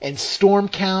 mana and storm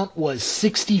count was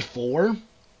 64.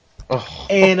 Oh.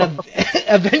 And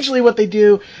eventually what they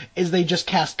do is they just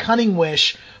cast Cunning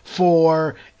Wish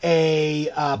for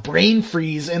a Brain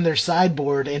Freeze in their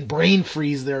sideboard and Brain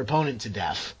Freeze their opponent to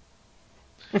death.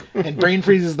 And Brain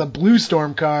Freeze is the blue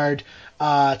Storm card.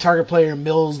 Target player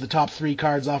mills the top 3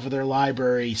 cards off of their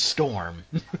library, Storm.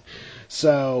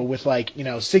 So with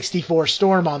 64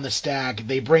 Storm on the stack,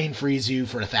 they Brain Freeze you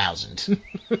for 1,000.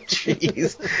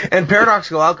 Jeez. And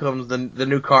Paradoxical Outcomes, the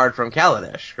new card from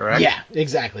Kaladesh, correct? Yeah,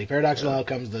 exactly. Paradoxical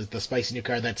Outcomes, the spicy new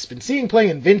card that's been seeing play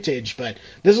in Vintage, but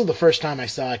this was the first time I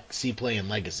see play in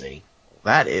Legacy.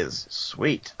 That is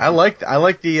sweet. I like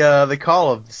the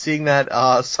call of seeing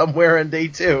that somewhere in day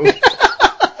 2.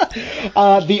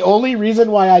 The only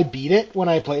reason why I beat it when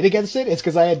I played against it is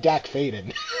because I had Dak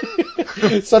Faden.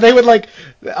 So they would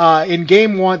in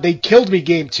game 1, they killed me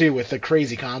game 2 with a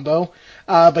crazy combo.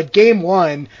 But game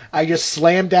 1, I just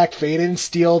slammed Dak Faden,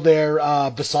 steal their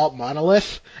Basalt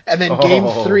Monolith, and then game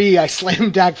 3, I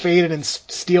slammed Dak Faden and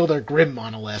steal their Grim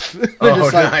Monolith.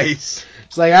 Nice.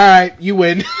 It's like, all right, you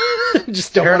win.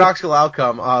 Just don't Paradoxical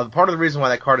Outcome. Part of the reason why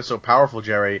that card is so powerful,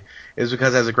 Jerry, is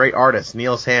because as a great artist,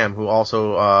 Neil Sam, who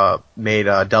also made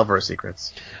Delver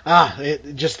Secrets.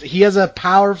 He has a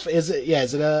power.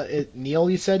 Neil?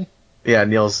 You said. Yeah,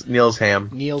 Neil's Ham.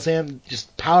 Neil's Ham,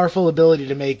 just powerful ability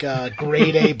to make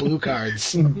grade A blue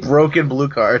cards. Broken blue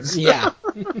cards. Yeah.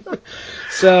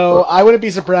 So I wouldn't be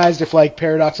surprised if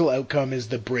Paradoxical Outcome is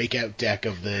the breakout deck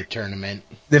of the tournament.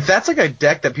 If that's a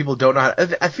deck that people don't know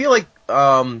I feel like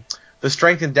the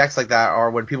strength in decks like that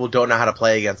are when people don't know how to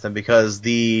play against them because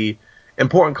the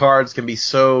important cards can be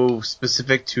so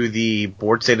specific to the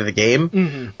board state of the game.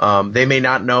 Mm-hmm. They may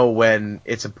not know when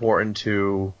it's important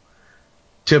to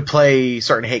play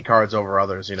certain hate cards over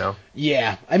others,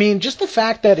 Yeah, I mean, just the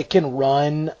fact that it can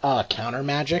run counter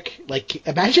magic.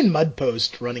 Imagine Mud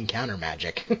Post running counter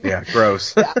magic. Yeah,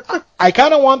 gross. I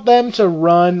kind of want them to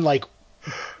run,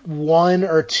 1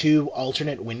 or 2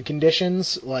 alternate win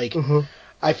conditions. Mm-hmm.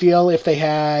 I feel if they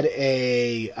had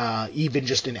even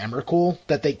just an Emrakul,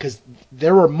 because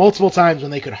there were multiple times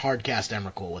when they could hardcast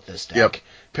Emrakul with this deck. Yep.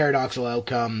 Paradoxical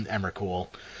Outcome, Emrakul.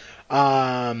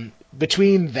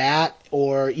 Between that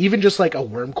or even just a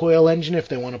Wormcoil engine if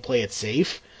they want to play it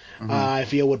safe, I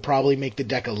feel would probably make the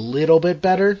deck a little bit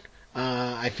better.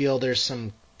 I feel there's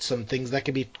some things that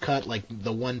could be cut, like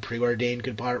the 1 Preordained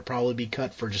could probably be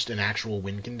cut for just an actual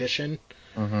win condition.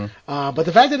 Mm-hmm. But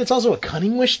the fact that it's also a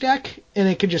Cunning Wish deck, and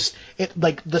it could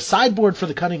the sideboard for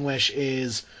the Cunning Wish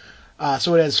is,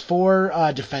 so it has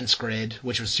 4 defense grid,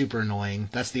 which was super annoying.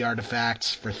 That's the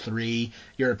artifacts for 3.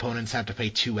 Your opponents have to pay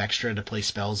 2 extra to play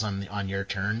spells on your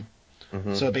turn.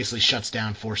 Mm-hmm. So it basically shuts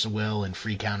down Force of Will and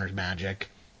free counters magic.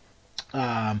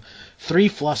 3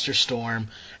 Flusterstorm,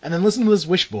 and then listen to this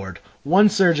wish board. 1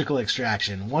 Surgical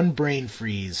Extraction, 1 Brain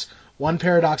Freeze, 1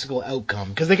 Paradoxical Outcome,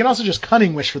 because they can also just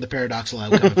Cunning Wish for the Paradoxical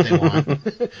Outcome if they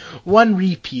want. 1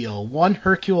 Repeal, 1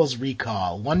 Hercule's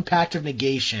Recall, 1 Pact of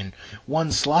Negation,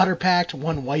 1 Slaughter Pact,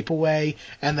 1 Wipe Away,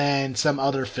 and then some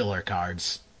other filler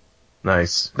cards.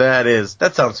 Nice.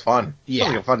 That sounds fun. Yeah.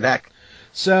 Sounds like a fun deck.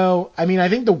 So, I mean, I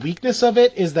think the weakness of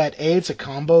it is that A, it's a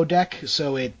combo deck,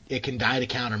 so it can die to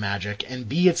counter magic, and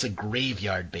B, it's a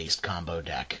graveyard-based combo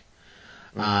deck.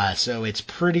 So it's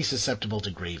pretty susceptible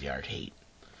to graveyard hate.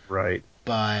 Right.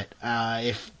 But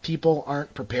if people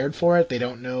aren't prepared for it, they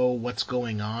don't know what's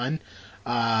going on,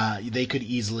 they could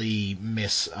easily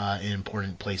miss an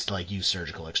important place to use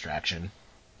Surgical Extraction.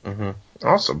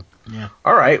 Awesome. Yeah.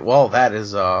 All right. Well,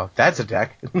 that's a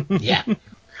deck. Yeah.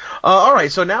 All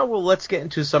right. So now let's get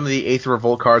into some of the Aether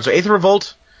Revolt cards. So Aether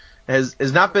Revolt has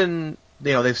not been,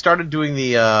 they've started doing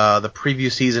the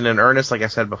preview season in earnest, like I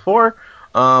said before.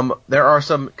 There are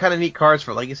some kind of neat cards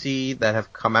for Legacy that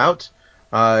have come out.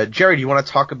 Jerry, do you want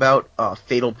to talk about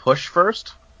Fatal Push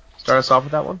first? Start us off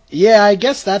with that one. Yeah, I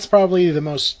guess that's probably the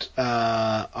most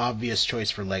obvious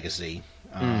choice for Legacy.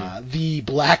 The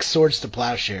Black Swords to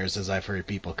Plowshares, as I've heard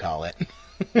people call it.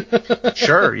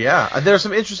 Sure, yeah. There's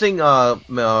some interesting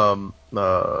kind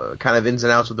of ins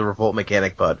and outs with the Revolt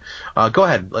mechanic, but go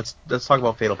ahead. Let's talk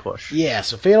about Fatal Push. Yeah,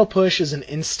 so Fatal Push is an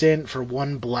instant for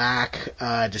 1 black,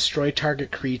 destroy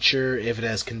target creature if it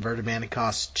has converted mana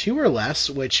cost 2 or less,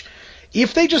 which,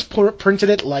 if they just printed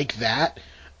it like that,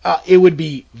 it would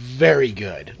be very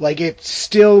good. Like, it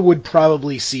still would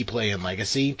probably see play in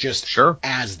Legacy, just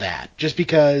as that. Just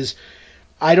because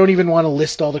I don't even want to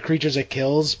list all the creatures it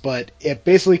kills, but it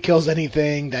basically kills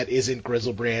anything that isn't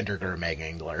Grizzlebrand or Gurmag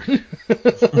Angler.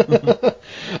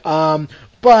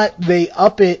 But they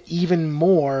up it even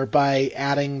more by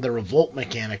adding the Revolt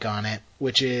mechanic on it,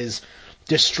 which is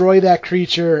destroy that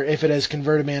creature if it has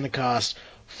converted mana cost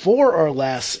 4 or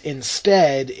less,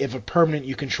 instead if a permanent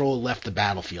you control left the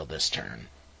battlefield this turn.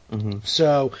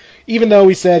 So, even though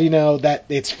we said, that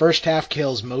its first half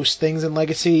kills most things in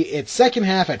Legacy, its second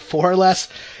half at 4 or less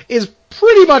is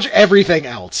pretty much everything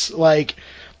else. Like,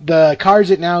 the cards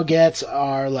it now gets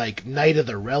are, like, Knight of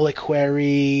the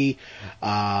Reliquary,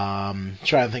 trying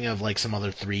to think of, like, some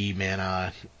other 3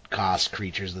 mana cost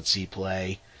creatures that see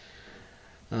play.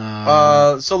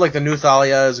 So like the New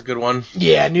Thalia is a good one.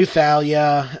 Yeah, New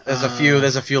Thalia. There's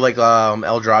a few like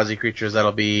Eldrazi creatures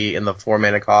that'll be in the 4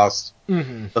 mana cost.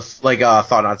 Like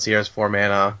Thought-Knot Seer is 4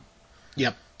 mana.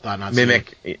 Yep, Thought-Knot Seer.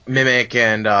 Mimic,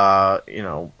 and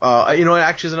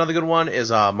actually is another good one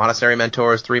is Monastery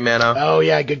Mentor is 3 mana. Oh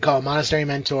yeah, good call. Monastery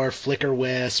Mentor, Flicker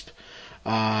Wisp,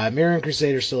 Mirror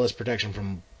Crusader still has protection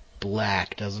from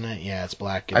black, doesn't it? Yeah, it's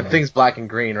black. I think it's black and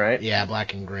green, right? Yeah,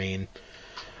 black and green.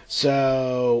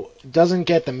 So, doesn't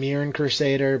get the Mirren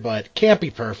Crusader, but can't be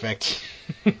perfect.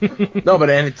 No, but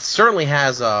and it certainly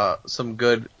has some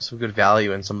good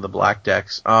value in some of the black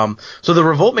decks. So the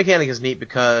Revolt mechanic is neat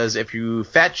because if you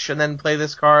fetch and then play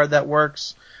this card, that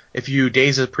works. If you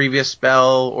daze a previous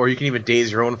spell, or you can even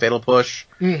daze your own Fatal Push,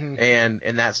 and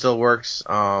that still works.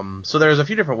 So there's a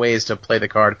few different ways to play the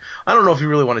card. I don't know if you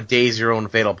really want to daze your own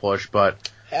Fatal Push,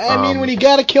 but I mean, when you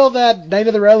gotta kill that Knight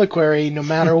of the Reliquary, no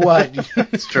matter what.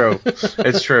 It's true.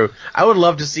 It's true. I would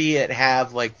love to see it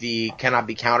have, like, the cannot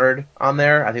be countered on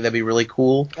there. I think that'd be really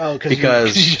cool. Oh,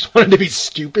 because you just wanted to be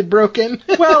stupid broken?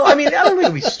 Well, I mean, I don't think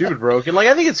it'd be stupid broken. Like,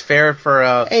 I think it's fair for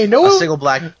a single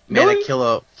black mana kill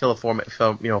a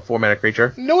 4 mana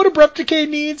creature. Know what Abrupt Decay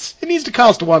needs? It needs to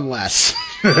cost 1 less.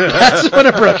 That's what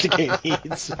Abrupt Decay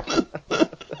needs.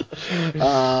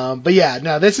 But yeah,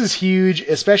 no, this is huge,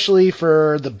 especially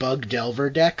for the Bug Delver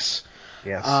decks.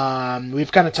 Yes.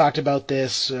 We've kind of talked about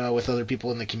this with other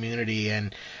people in the community,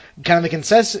 and kind of the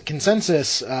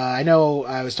consensus, I know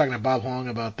I was talking to Bob Huang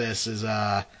about this, is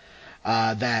that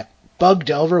Bug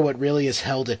Delver, what really has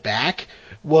held it back,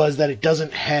 was that it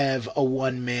doesn't have a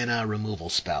 1 mana removal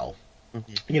spell.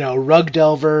 Rug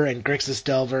Delver and Grixis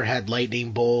Delver had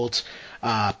Lightning Bolt.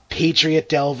 Patriot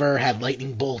Delver had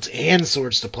Lightning Bolt and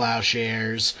Swords to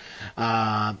Plowshares.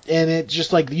 And it's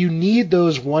just like you need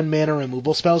those 1 mana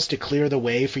removal spells to clear the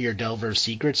way for your Delver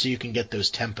Secret so you can get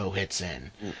those tempo hits in.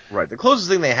 Right. The closest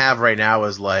thing they have right now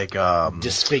is like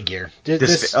Disfigure.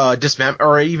 Dismember,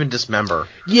 or even Dismember.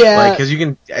 Yeah. Because you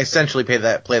can essentially play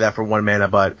that for 1 mana,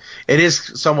 but it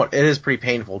is pretty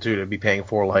painful too to be paying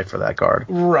 4 life for that card.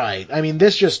 Right. I mean,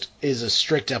 this just is a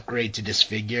strict upgrade to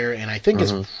Disfigure, and I think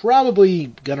it's probably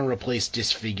gonna replace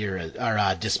Disfigure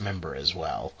or Dismember as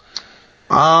well.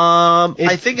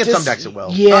 I think in some decks it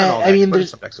will. Yeah, I mean, in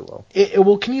some decks it will.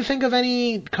 Well, can you think of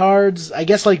any cards? I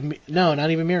guess no,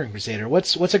 not even Mirror Crusader.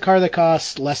 What's a card that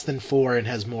costs less than 4 and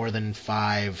has more than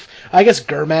 5? I guess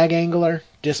Gurmag Angler,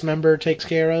 Dismember takes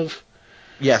care of.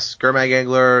 Yes, Gurmag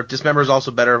Angler. Dismember is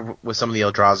also better with some of the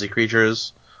Eldrazi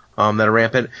creatures that are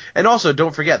rampant. And also,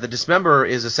 don't forget, the Dismember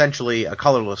is essentially a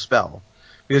colorless spell.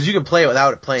 Because you can play it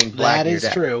without it playing black in your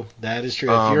deck. That is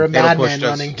true. If you're a madman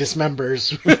running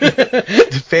Dismembers.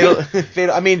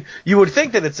 Fatal, I mean, you would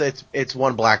think that it's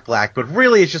 1 black, but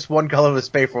really it's just 1 colorless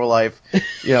pay for life. Put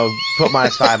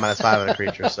 -5 on a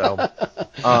creature. So part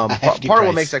of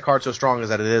what makes that card so strong is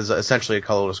that it is essentially a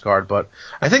colorless card. But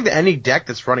I think that any deck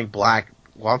that's running black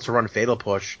wants to run Fatal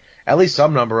Push. At least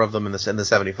some number of them in the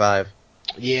 75.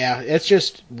 Yeah, it's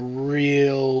just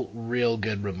real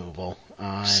good removal.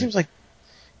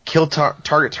 Kill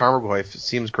target Tarmogoyf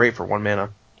seems great for 1 mana.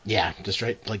 Yeah,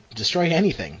 destroy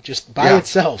anything just by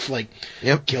itself. Like,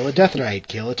 kill a Deathrite,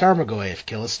 kill a Tarmogoyf,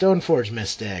 kill a Stoneforge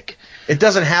Mystic. It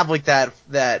doesn't have like that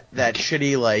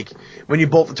shitty like when you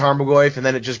bolt the Tarmogoyf and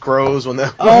then it just grows when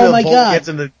the bolt gets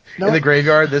in the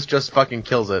graveyard. This just fucking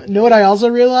kills it. You know what I also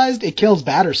realized? It kills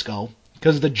Batterskull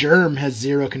because the Germ has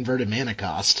 0 converted mana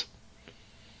cost.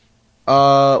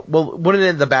 Well,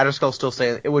 wouldn't the Batterskull still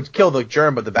stay? It would kill the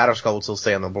Germ, but the Batterskull would still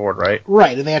stay on the board, right?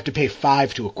 Right, and they have to pay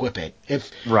 5 to equip it.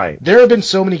 Right. There have been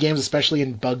so many games, especially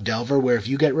in Bug Delver, where if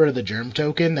you get rid of the Germ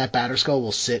token, that Batterskull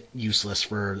will sit useless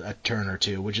for a turn or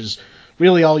two, which is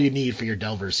really all you need for your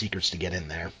Delver Secrets to get in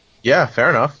there. Yeah,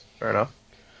 fair enough.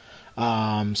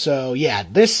 So yeah,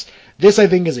 this I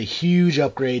think is a huge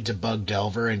upgrade to Bug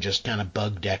Delver and just kind of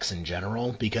bug decks in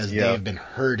general, because they've been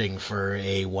hurting for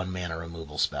a 1 mana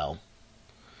removal spell.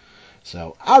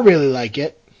 So I really like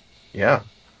it. Yeah.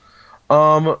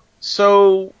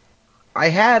 So I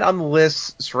had on the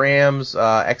list SRAM's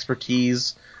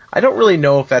Expertise. I don't really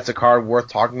know if that's a card worth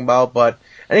talking about, but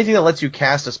anything that lets you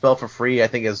cast a spell for free, I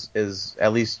think is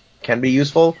at least can be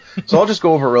useful. So I'll just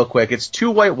go over it real quick. It's 2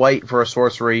 white for a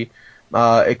sorcery.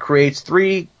 It creates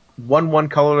 3 1/1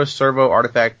 colorless servo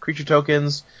artifact creature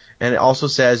tokens, and it also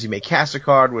says you may cast a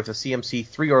card with a CMC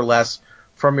 3 or less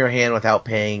from your hand without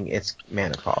paying its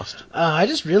mana cost. I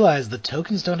just realized the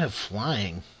tokens don't have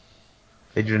flying.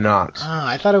 They do not.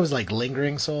 I thought it was like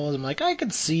Lingering Souls. I'm like, I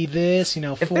could see this,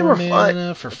 4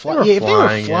 mana for flying. If they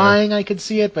were flying, I could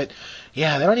see it, but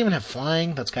yeah, they don't even have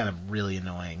flying. That's kind of really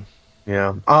annoying.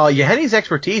 Yeah. Yeheni's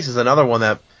Expertise is another one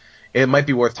that it might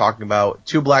be worth talking about.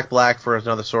 2 black for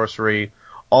another sorcery.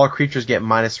 All creatures get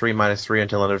 -3/-3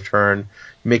 until end of turn.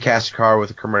 You may cast a card with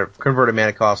a converted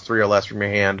mana cost 3 or less from your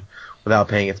hand without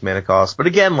paying its mana cost. But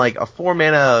again, like a 4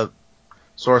 mana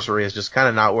sorcery is just kind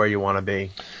of not where you want to be.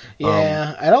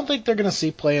 Yeah, I don't think they're going to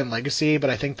see play in Legacy, but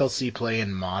I think they'll see play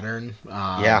in Modern.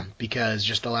 Because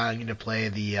just allowing you to play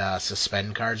the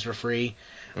Suspend cards for free,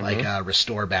 like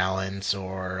Restore Balance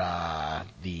or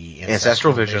the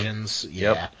Ancestral Visions.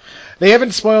 Yeah. Yep. They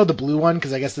haven't spoiled the blue one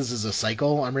because I guess this is a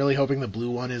cycle. I'm really hoping the blue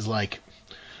one is like,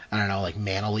 I don't know, like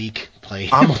Mana Leak.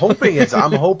 I'm hoping it's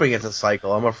a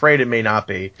cycle. I'm afraid it may not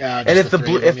be. And if the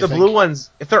blue ones,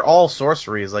 if they're all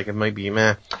sorceries, like it might be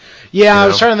meh. Yeah, I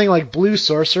was trying to think like blue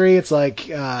sorcery. It's like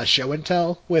Show and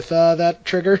Tell with that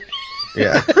trigger.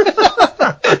 Yeah.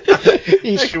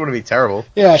 Actually, wouldn't be terrible.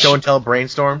 Yeah, Show and Tell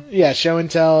Brainstorm. Yeah, Show and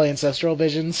Tell Ancestral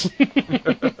Visions.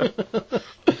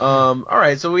 All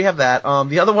right, so we have that.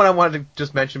 The other one I wanted to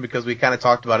just mention because we kind of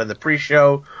talked about it in the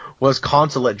pre-show was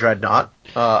Consulate Dreadnought.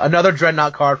 Another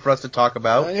Dreadnought card for us to talk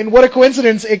about. And what a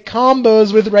coincidence, it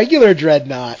combos with regular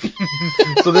Dreadnought.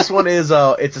 So this one is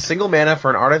it's a single mana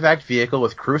for an artifact vehicle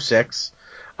with crew 6.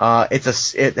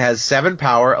 It has 7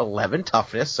 power, 11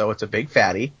 toughness, so it's a big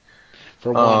fatty.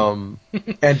 For one.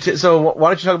 So why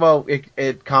don't you talk about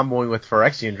it comboing with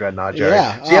Phyrexian Dreadnought, Jerry?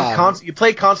 Yeah. So you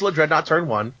play Consulate Dreadnought turn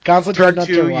 1. Consulate turn Dreadnought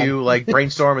 2, turn 1. you like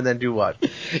brainstorm and then do what?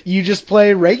 You just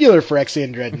play regular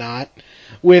Phyrexian Dreadnought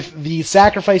with the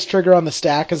sacrifice trigger on the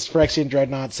stack, because Phyrexian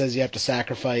Dreadnought says you have to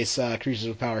sacrifice creatures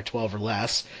with power 12 or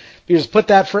less. You just put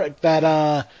that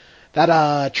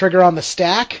trigger on the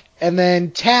stack, and then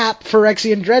tap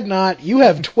Phyrexian Dreadnought. You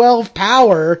have 12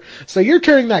 power, so you're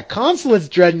turning that Consulate's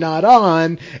Dreadnought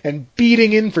on and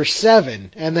beating in for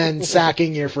 7, and then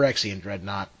sacking your Phyrexian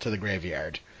Dreadnought to the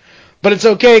graveyard. But it's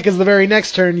okay, because the very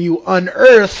next turn you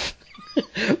unearth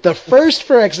the first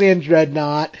Phyrexian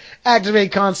Dreadnought,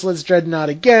 activate Consulate's Dreadnought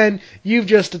again. You've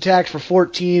just attacked for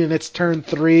 14, and it's turn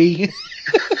 3.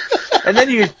 And then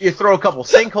you throw a couple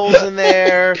sinkholes in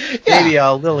there, maybe a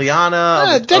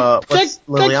Liliana,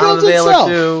 Liliana the Veiler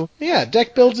too. Yeah,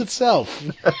 deck builds itself.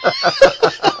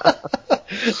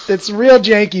 It's real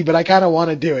janky, but I kind of want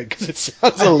to do it because it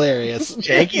sounds hilarious.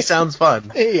 Janky sounds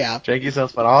fun. Yeah. Janky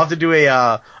sounds fun. I'll have to do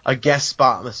a guest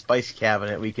spot in the Spice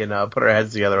Cabinet. We can put our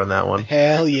heads together on that one.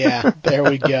 Hell yeah. There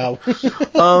we go.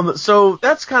 So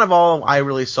that's kind of all I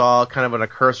really saw, kind of a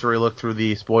cursory look through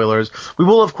the spoilers. We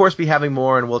will, of course, be having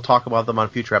more, and we'll talk about them on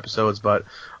future episodes, but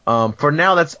for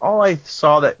now, that's all I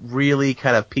saw that really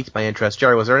kind of piqued my interest.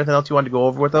 Jerry, was there anything else you wanted to go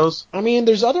over with those? I mean,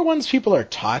 there's other ones people are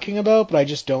talking about, but I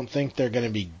just don't think they're going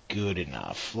to be good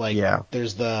enough. Like,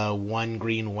 There's the 1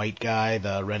 green-white guy,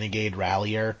 the Renegade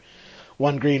Rallier.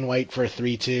 1 green-white for a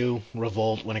 3/2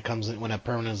 revolt when a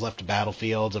permanent is left to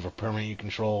battlefield of a permanent you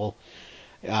control.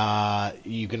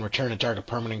 You can return a target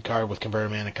permanent card with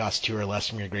converted mana cost 2 or less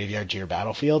from your graveyard to your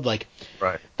battlefield. Like,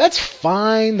 that's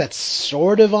fine. That's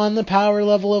sort of on the power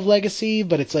level of Legacy,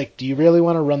 but it's like, do you really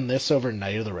want to run this over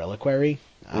Knight of the Reliquary?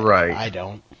 Right. I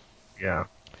don't. Yeah.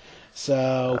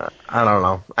 So I don't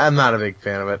know. I'm not a big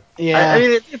fan of it. Yeah. I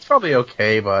mean, it's probably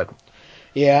okay, but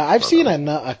yeah, I've seen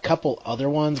a couple other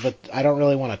ones, but I don't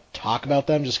really want to talk about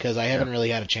them just because I haven't really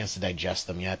had a chance to digest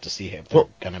them yet to see if they're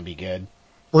going to be good.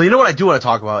 Well, you know what I do want to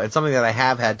talk about? It's something that I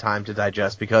have had time to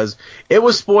digest because it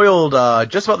was spoiled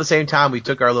just about the same time we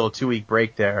took our little 2-week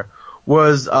break there.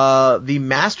 Was the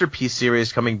Masterpiece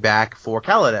series coming back for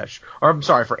Kaladesh? Or I'm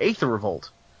sorry, for Aether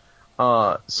Revolt.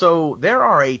 So there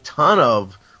are a ton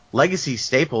of legacy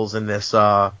staples in this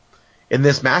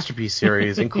Masterpiece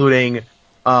series, including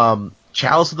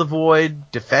Chalice of the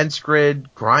Void, Defense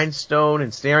Grid, Grindstone,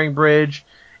 Ensnaring Bridge,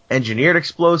 Engineered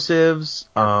Explosives,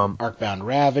 Arcbound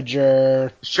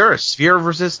Ravager. Sure, Sphere of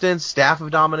Resistance, Staff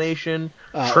of Domination,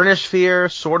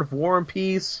 Trinisphere, Sword of War and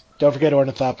Peace. Don't forget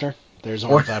Ornithopter. There's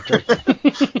Ornithopter.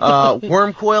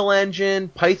 Wormcoil Engine,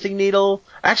 Pything Needle.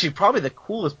 Actually, probably the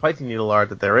coolest Pything Needle art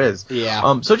that there is.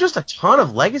 Yeah. So just a ton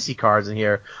of legacy cards in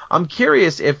here. I'm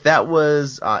curious if that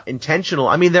was intentional.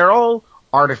 I mean, they're all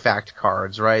artifact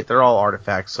cards, right? They're all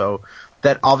artifacts, so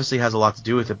that obviously has a lot to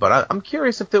do with it. But I'm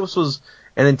curious if this was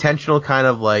an intentional kind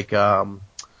of like,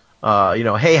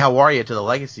 hey, how are you to the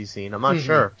legacy scene? I'm not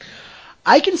sure.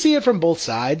 I can see it from both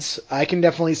sides. I can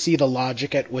definitely see the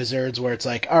logic at Wizards where it's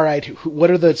like, all right,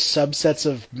 what are the subsets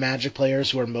of Magic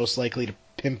players who are most likely to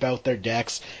pimp out their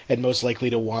decks and most likely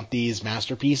to want these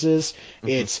masterpieces?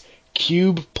 It's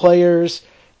Cube players,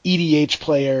 EDH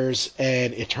players,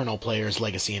 and Eternal players,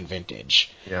 Legacy and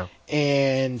Vintage. Yeah.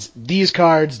 And these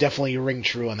cards definitely ring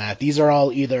true on that. These are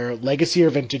all either Legacy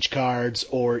or Vintage cards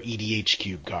or EDH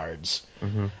Cube cards.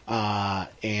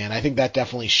 And I think that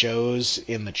definitely shows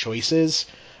in the choices.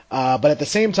 But at the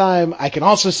same time, I can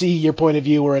also see your point of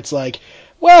view where it's like,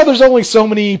 well, there's only so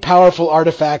many powerful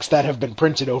artifacts that have been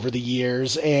printed over the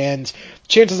years, and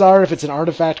chances are if it's an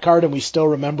artifact card and we still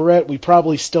remember it, we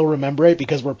probably still remember it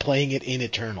because we're playing it in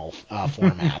Eternal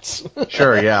formats.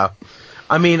 Sure, yeah.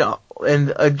 I mean,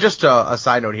 and just a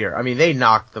side note here. I mean, they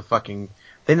knocked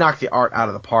the art out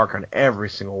of the park on every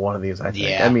single one of these, I think.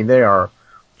 Yeah. I mean, they are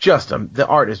the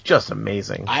art is just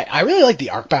amazing. I really like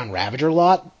the Arcbound Ravager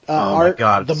lot oh art. My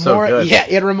God, the so more, good. Yeah,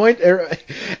 it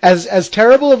as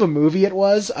terrible of a movie it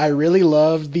was, I really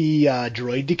loved the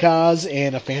droid decals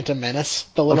and a Phantom Menace.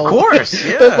 The little, of course,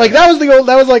 yeah. Like that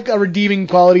was like a redeeming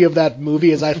quality of that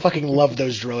movie. Is I fucking love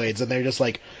those droids, and they're just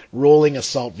like rolling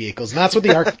assault vehicles. And that's what the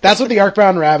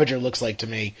Arcbound Ravager looks like to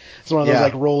me. It's one of those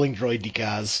like rolling droid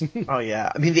decals. Oh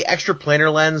yeah, I mean the extra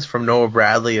planar lens from Noah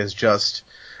Bradley is just.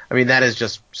 I mean, that is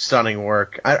just stunning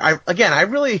work. I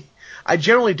generally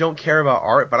don't care about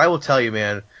art, but I will tell you,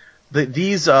 man,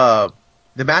 the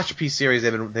Masterpiece series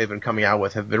they've been coming out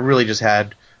with have been really just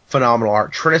had phenomenal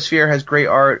art. Trinisphere has great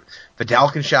art.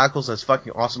 Vidalcan Shackles has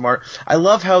fucking awesome art. I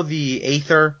love how the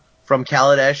Aether from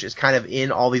Kaladesh is kind of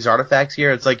in all these artifacts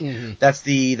here. It's like that's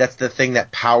the thing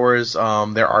that powers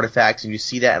their artifacts, and you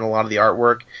see that in a lot of the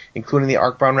artwork, including the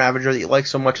Arcbound Ravager that you like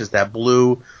so much, is that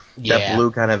blue. Yeah. That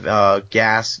blue kind of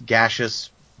gaseous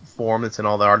form that's in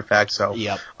all the artifacts. So,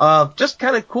 just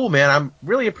kind of cool, man. I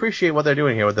really appreciate what they're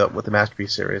doing here with the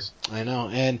Masterpiece series. I know,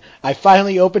 and I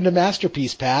finally opened a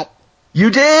Masterpiece, Pat.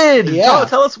 You did. Yeah.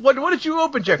 Tell us what did you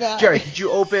open, Jerry? Jerry, did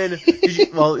you open?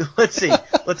 Well, let's see.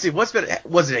 Was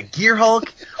it a Gear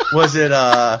Hulk? Was it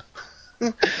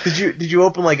Did you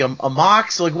open like a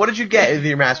Mox? Like, what did you get in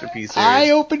your Masterpiece series? I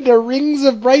opened a Rings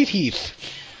of Brightheath.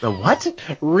 The what?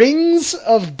 Rings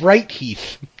of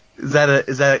Brightheath.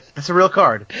 That's a real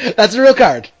card? That's a real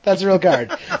card.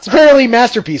 It's apparently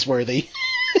Masterpiece worthy.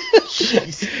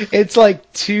 It's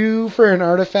like 2 for an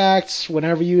artifact.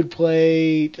 Whenever you would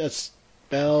play a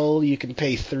spell, you can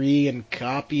pay 3 and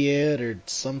copy it or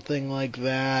something like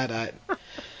that.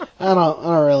 I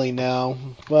don't really know,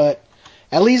 but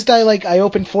at least I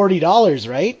opened $40,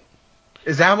 right?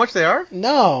 Is that how much they are?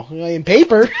 No, in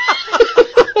paper.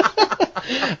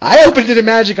 I opened it in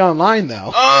Magic Online,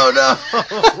 though. Oh, no!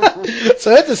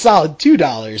 So it's a solid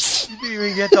 $2. You didn't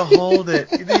even get to hold it.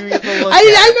 You didn't even get to look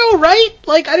I know, right?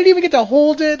 Like, I didn't even get to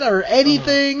hold it or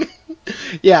anything.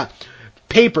 Yeah.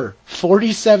 Paper,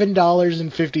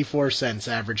 $47.54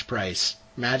 average price.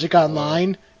 Magic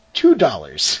Online,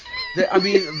 $2. I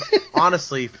mean,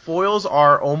 honestly, foils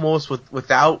are almost,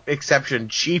 without exception,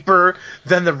 cheaper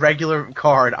than the regular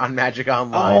card on Magic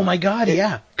Online. Oh my god,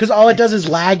 yeah. Because all it does is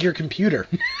lag your computer.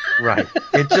 Right.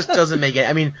 It just doesn't make it.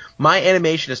 I mean, my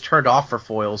animation is turned off for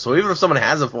foils, so even if someone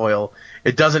has a foil,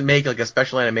 it doesn't make like a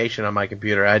special animation on my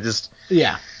computer.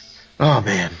 Yeah. Oh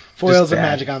man, Foils in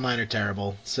Magic Online are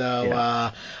terrible. So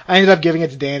Yeah. I ended up giving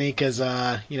it to Danny because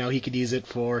he could use it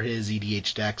for his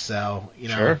EDH deck. So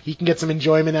Sure. he can get some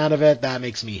enjoyment out of it. That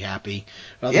makes me happy.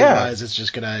 Otherwise, it's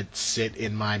just gonna sit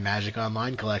in my Magic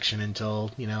Online collection until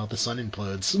the sun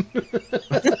implodes.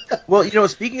 Well,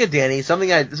 speaking of Danny, a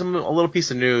little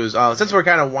piece of news. Since we're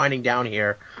kind of winding down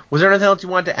here, was there anything else you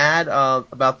wanted to add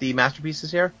about the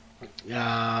masterpieces here?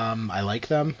 I like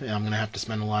them, and I'm gonna have to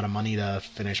spend a lot of money to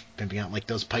finish pimping out like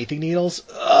those pithing needles.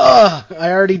 Ugh!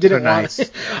 I already didn't want. Nice.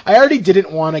 I already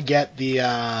didn't want to get the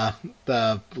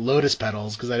lotus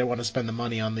petals because I didn't want to spend the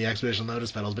money on the expedition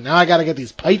lotus petals. But now I gotta get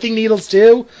these pithing needles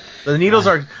too. The needles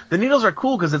are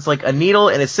cool because it's like a needle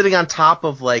and it's sitting on top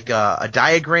of like a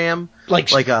diagram, like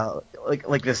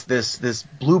this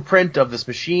blueprint of this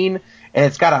machine, and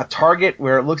it's got a target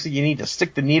where it looks like you need to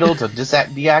stick the needle to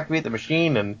deactivate the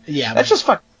machine, and that's just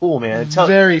fucking cool, man. It's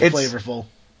very flavorful.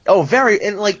 Oh, very,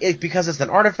 and because it's an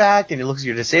artifact, and it looks like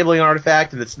you're disabling an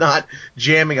artifact, and it's not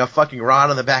jamming a fucking rod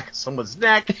on the back of someone's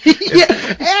neck. Yeah,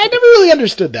 I never really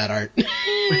understood that art.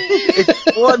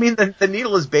 Well, I mean, the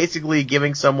needle is basically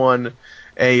giving someone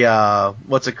a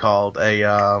what's it called?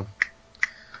 What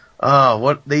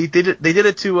they did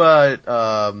it to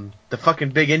the fucking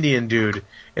big Indian dude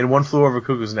in One Flew Over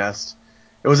Cuckoo's Nest.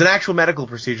 It was an actual medical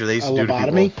procedure they used to do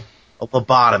to people. A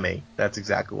lobotomy. That's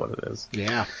exactly what it is.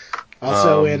 Yeah.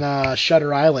 Also in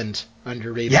Shutter Island,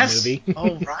 underrated movie.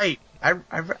 Oh, right. I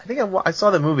think I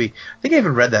saw the movie. I think I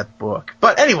even read that book.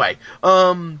 But anyway,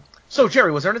 so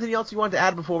Jerry, was there anything else you wanted to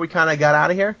add before we kind of got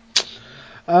out of here?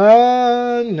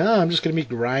 No, I'm just going to be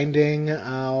grinding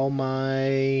all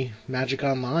my Magic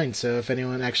Online, so if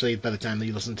anyone, actually, by the time that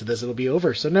you listen to this, it'll be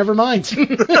over, so never mind.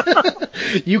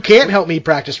 You can't help me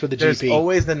practice for the GP. There's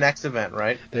always the next event,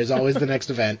 right? There's always the next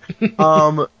event.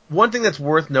 One thing that's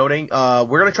worth noting,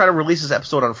 we're going to try to release this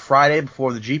episode on Friday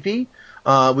before the GP.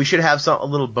 We should have a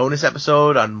little bonus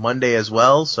episode on Monday as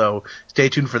well, so stay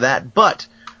tuned for that. But,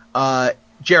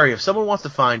 Jerry, if someone wants to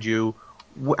find you,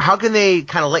 how can they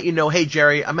kind of let you know, hey,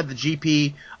 Jerry, I'm at the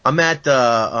GP, I'm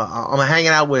hanging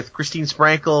out with Christine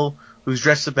Sprankle, who's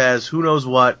dressed up as who knows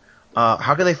what.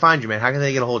 How can they find you, man? How can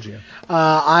they get a hold of you?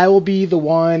 I will be the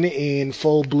one in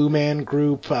full Blue Man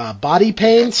Group body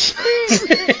paint.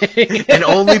 And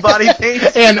only body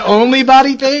paint? And only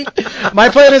body paint? My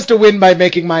plan is to win by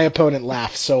making my opponent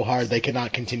laugh so hard they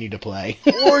cannot continue to play.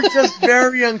 Or just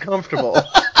very uncomfortable.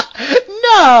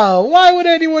 No! Why would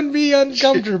anyone be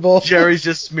uncomfortable? Jerry's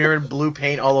just smearing blue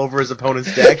paint all over his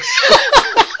opponent's decks.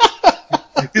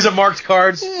 These are marked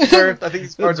cards, sir. I think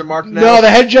these cards are marked now. No, the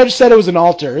head judge said it was an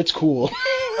altar. It's cool.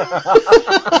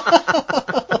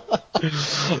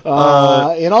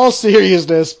 In all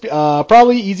seriousness,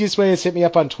 probably easiest way is hit me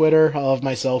up on Twitter. I'll have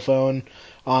my cell phone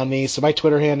on me. So my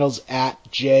Twitter handle's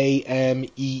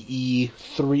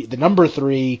 @JMEE3, the number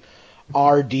 3,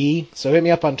 RD. So hit me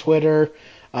up on Twitter.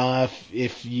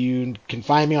 If you can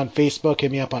find me on Facebook,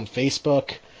 hit me up on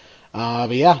Facebook.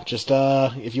 But yeah, just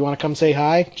if you want to come say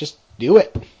hi, just do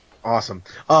it. Awesome.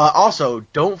 Also,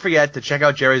 don't forget to check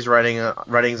out Jerry's writings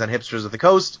on Hipsters of the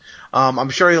Coast.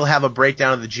 I'm sure he'll have a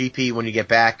breakdown of the GP when you get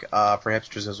back for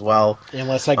Hipsters as well.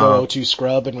 Unless I go to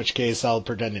Scrub, in which case I'll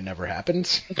pretend it never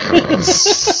happened.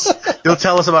 You'll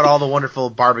tell us about all the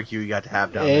wonderful barbecue you got to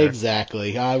have down there.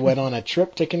 Exactly. I went on a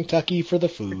trip to Kentucky for the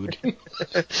food. And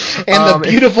the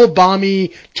beautiful,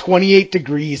 balmy 28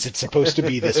 degrees it's supposed to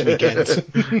be this weekend.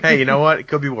 Hey, you know what? It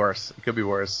could be worse.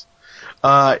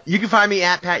 You can find me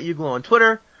at Pat Uglow on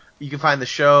Twitter. You can find the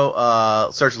show,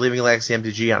 search Leaving a Legacy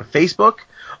MTG on Facebook.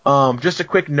 Just a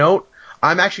quick note,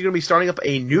 I'm actually going to be starting up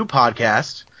a new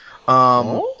podcast.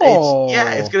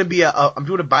 It's going to be I'm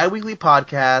doing a bi-weekly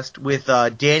podcast with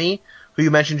Danny, who you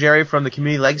mentioned, Jerry, from the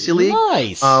Community Legacy League.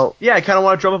 Nice. I kind of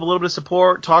want to drum up a little bit of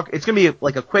support. It's going to be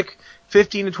like a quick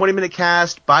 15 to 20 minute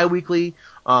cast, bi-weekly,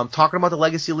 talking about the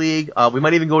Legacy League. We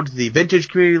might even go to the Vintage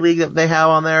Community League that they have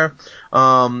on there,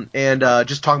 and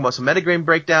just talking about some metagame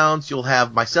breakdowns. You'll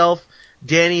have myself,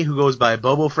 Danny, who goes by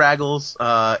Bobo Fraggles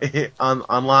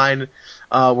online.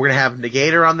 We're going to have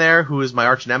Negator on there, who is my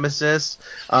arch nemesis,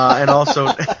 and also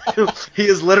he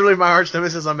is literally my arch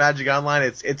nemesis on Magic Online.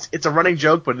 It's a running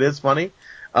joke, but it is funny.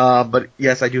 But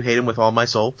yes, I do hate him with all my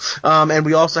soul. And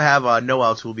we also have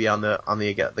Noels, who will be on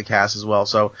the cast as well.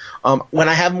 So when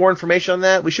I have more information on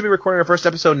that, we should be recording our first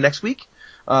episode next week.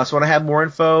 So when I have more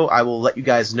info, I will let you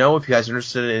guys know. If you guys are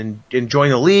interested in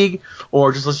joining the league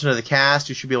or just listen to the cast,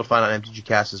 you should be able to find out on MTG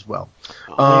Cast as well.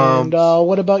 And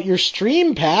what about your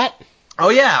stream, Pat? Oh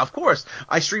yeah, of course.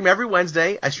 I stream every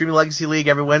Wednesday. I stream Legacy League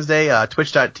every Wednesday,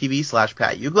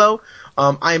 twitch.tv/PatUglo.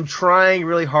 I'm trying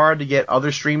really hard to get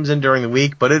other streams in during the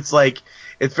week, but it's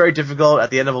very difficult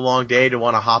at the end of a long day to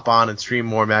want to hop on and stream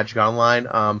more Magic Online.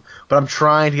 But I'm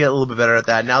trying to get a little bit better at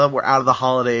that. Now that we're out of the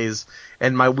holidays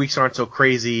and my weeks aren't so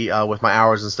crazy, with my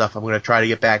hours and stuff, I'm going to try to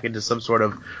get back into some sort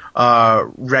of,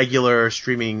 regular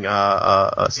streaming,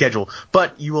 schedule.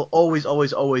 But you will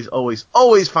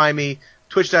always find me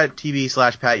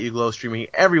twitch.tv/PatUglo streaming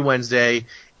every Wednesday,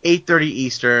 8:30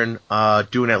 Eastern,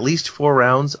 doing at least 4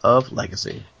 rounds of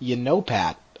Legacy. You know,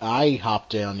 Pat, I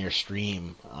hopped in on your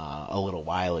stream a little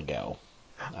while ago.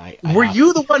 Were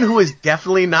you the one who was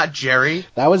definitely not Jerry?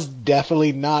 That was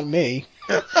definitely not me.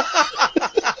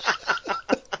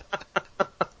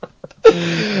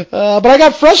 But I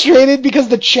got frustrated because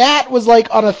the chat was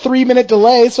like on a 3-minute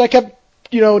delay, so I kept,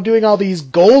 doing all these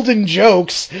golden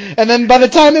jokes, and then by the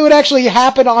time they would actually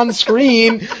happen on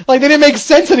screen, like, they didn't make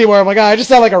sense anymore. I'm like, I just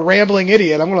sound like a rambling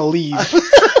idiot. I'm gonna leave.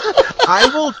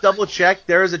 I will double check.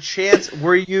 There is a chance.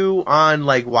 Were you on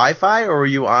like Wi-Fi or were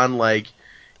you on like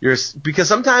because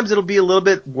sometimes it'll be a little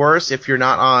bit worse if you're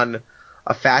not on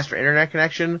a faster internet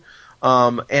connection.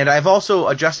 And I've also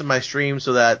adjusted my stream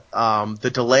so that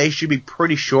the delay should be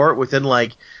pretty short, within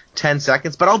like 10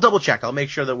 seconds. But I'll double check. I'll make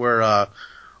sure that we're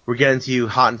getting to you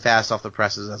hot and fast off the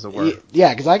presses, as it were.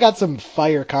 Yeah, because I got some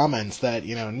fire comments that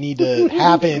need to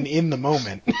happen in the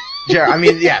moment. Yeah, I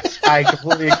mean, yes, I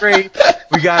completely agree.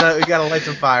 We gotta light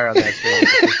some fire on that stream.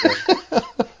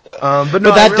 But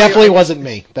that definitely wasn't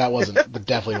me. That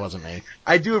definitely wasn't me.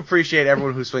 I do appreciate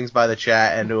everyone who swings by the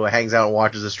chat and who hangs out and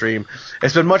watches the stream.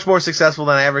 It's been much more successful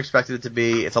than I ever expected it to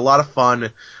be. It's a lot of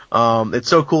fun. It's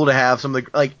so cool to have some of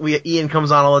the, Ian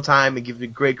comes on all the time and gives me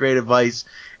great advice,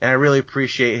 and I really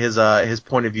appreciate his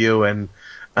point of view, and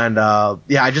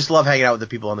I just love hanging out with the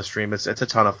people on the stream. It's a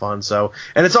ton of fun. So,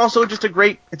 and it's also just a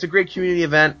great community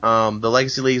event. The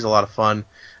Legacy League is a lot of fun.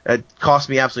 It costs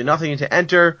me absolutely nothing to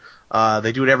enter.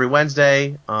 They do it every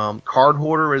Wednesday. Card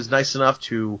Hoarder is nice enough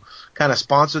to kind of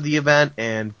sponsor the event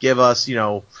and give us,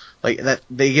 they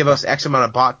give us X amount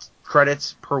of bot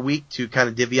credits per week to kind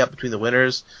of divvy up between the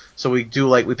winners. So we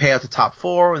pay out the top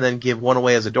 4 and then give one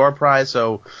away as a door prize.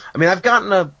 So, I mean, I've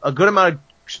gotten a good amount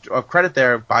of credit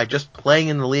there by just playing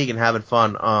in the league and having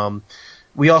fun.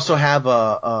 We also have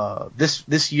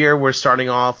this year we're starting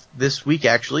off this week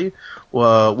actually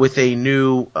with a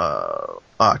new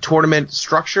tournament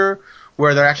structure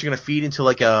where they're actually going to feed into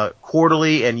like a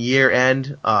quarterly and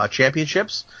year-end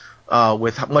championships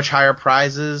with much higher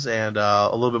prizes and a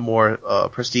little bit more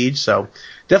prestige. So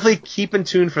definitely keep in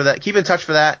touch for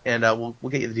that, and we'll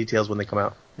get you the details when they come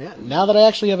out. Yeah, now that I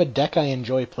actually have a deck I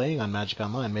enjoy playing on Magic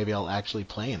Online, maybe I'll actually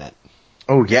play in it.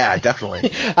 Oh yeah,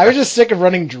 definitely. I was just sick of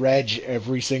running Dredge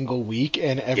every single week,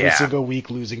 and every single week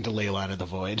losing to Leyline of the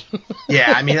Void.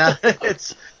 Yeah, I mean,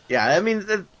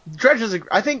 Dredge is.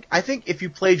 I think if you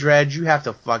play Dredge, you have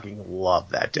to fucking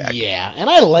love that deck. Yeah, and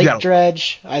I like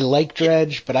Dredge.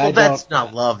 But I don't. That's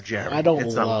not love, Jeremy. I don't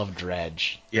love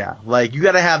Dredge. Yeah, like you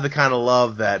got to have the kind of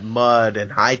love that Mud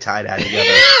and High Tide had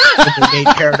together with the main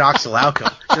paradoxical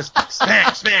outcome. Just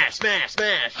smash.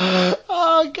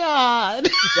 Oh God.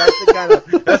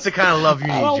 That's the kind of love you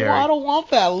need, Jerry. I don't want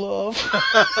that love.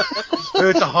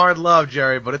 It's a hard love,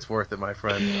 Jerry, but it's worth it, my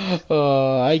friend.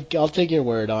 I'll take your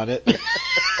word on it.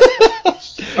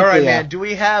 All right, man. Do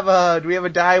we have a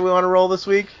die we want to roll this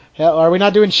week? Are we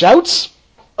not doing shouts?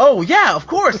 Oh yeah, of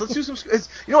course. Let's do some.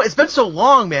 It's been so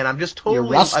long, man. I'm just totally. You're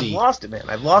rusty. I've lost it, man.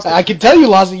 I've lost it. I can tell you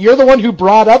lost it. You're the one who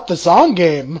brought up the song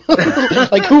game.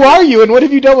 Like, who are you, and what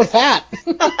have you done with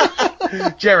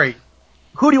that? Jerry,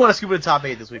 who do you want to scoop in the top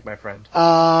 8 this week, my friend?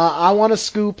 I want to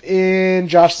scoop in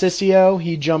Josh Sissio.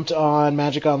 He jumped on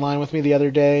Magic Online with me the other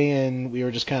day, and we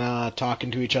were just kind of talking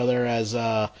to each other as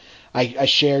I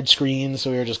shared screens,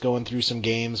 so we were just going through some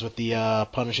games with the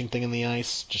punishing thing in the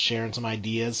ice, just sharing some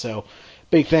ideas. So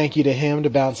big thank you to him to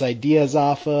bounce ideas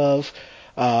off of.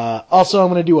 Also, I'm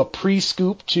going to do a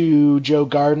pre-scoop to Joe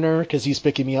Gardner, because he's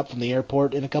picking me up from the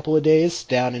airport in a couple of days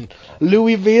down in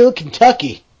Louisville,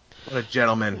 Kentucky. What a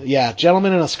gentleman. Yeah,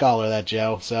 gentleman and a scholar, that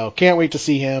Joe. So can't wait to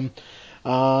see him.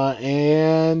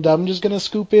 And I'm just going to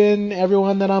scoop in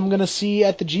everyone that I'm going to see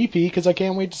at the GP, because I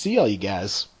can't wait to see all you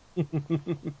guys.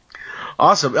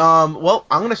 Awesome. Well,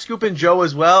 I'm going to scoop in Joe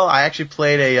as well. I actually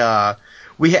played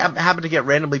we happened to get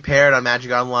randomly paired on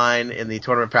Magic Online in the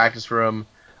tournament practice room.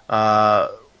 I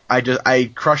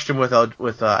crushed him with I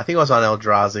think it was on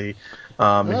Eldrazi.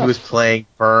 And he was playing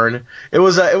Burn. It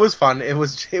was fun. It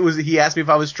was he asked me if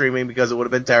I was streaming because it would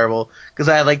have been terrible, because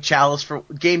I had like Chalice for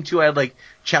game 2. I had like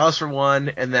Chalice for 1,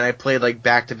 and then I played like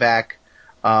back to back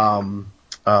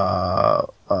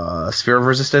Sphere of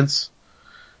Resistance.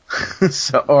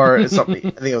 Or something. I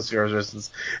think it was Sphere of Resistance.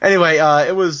 Anyway,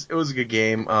 it was a good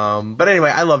game. But anyway,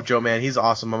 I love Joe, man. He's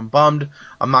awesome. I'm bummed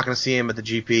I'm not going to see him at the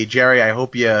GP. Jerry, I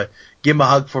hope you give him a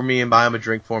hug for me and buy him a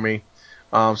drink for me.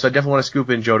 So I definitely want to scoop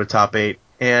in Joe to top 8.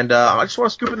 And I just want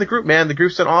to scoop in the group, man. The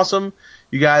group's been awesome.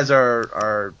 You guys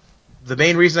are the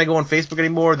main reason I go on Facebook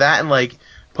anymore. That and like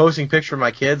posting pictures of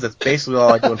my kids. That's basically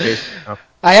all I do on Facebook now.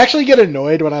 I actually get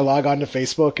annoyed when I log on to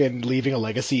Facebook and leaving a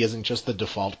legacy isn't just the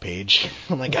default page.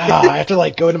 I'm like, I have to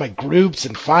like go into my groups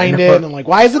and find it. And I'm like,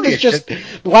 why isn't this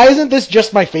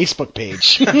just my Facebook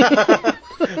page?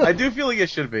 I do feel like it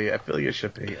should be. I feel like it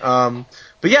should be. But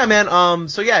yeah, man.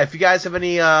 So yeah, if you guys have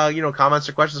any comments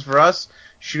or questions for us,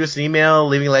 shoot us an email,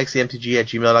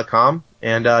 leavinglegacymtg@gmail.com.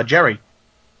 And Jerry,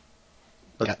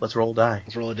 let's roll a die.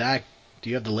 Let's roll a die.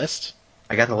 Do you have the list?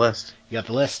 I got the list. You got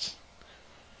the list.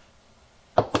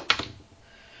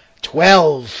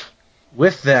 12.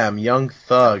 With them, Young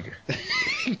Thug.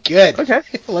 Good. Okay.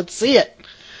 Let's see it.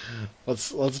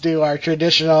 Let's do our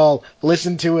traditional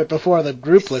listen to it before the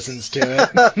group listens to it.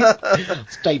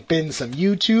 Let's type in some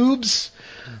YouTubes.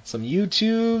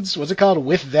 What's it called?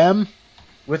 With Them?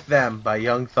 With Them by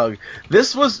Young Thug.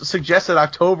 This was suggested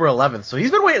October 11th, so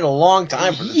he's been waiting a long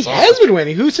time for this song. He has been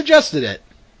waiting. Who suggested it?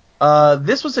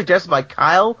 This was suggested by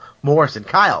Kyle Morrison.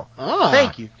 Kyle,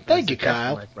 thank you. Thank you,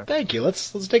 Kyle. Thank you.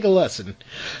 Let's take a listen.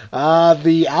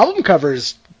 The album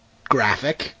cover's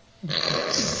graphic.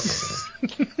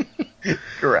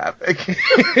 Graphic.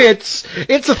 It's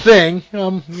a thing.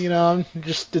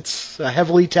 It's a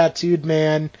heavily tattooed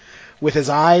man with his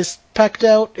eyes pecked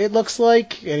out, it looks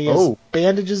like, and he has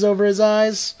bandages over his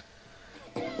eyes.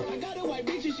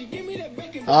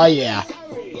 Oh yeah.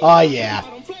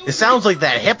 It sounds like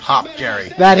that hip-hop, Jerry.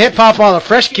 That hip-hop all the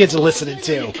fresh kids are listening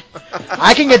to.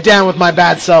 I can get down with my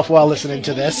bad self while listening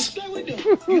to this.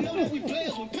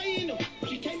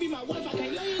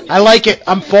 I like it.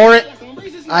 I'm for it.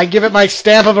 I give it my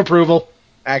stamp of approval.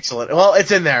 Excellent. Well, it's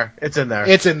in there.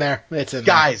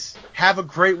 Guys, have a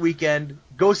great weekend.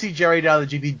 Go see Jerry down at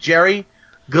the GP. Jerry,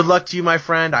 good luck to you, my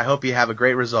friend. I hope you have a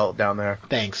great result down there.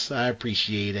 Thanks. I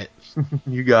appreciate it.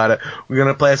 You got it. We're going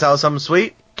to play us out with something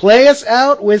sweet? Play us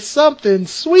out with something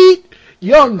sweet,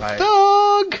 Young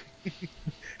Thug.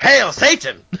 Hail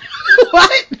Satan!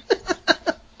 What?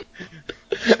 I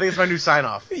think it's my new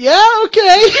sign-off. Yeah,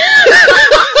 okay.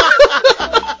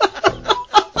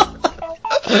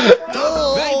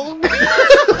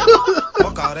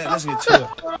 Fuck all that, let's get to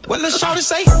it. What Lil' Shorty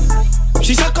say?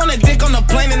 She suck on that dick on the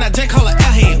plane and I just call her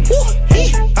airhead.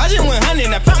 I just went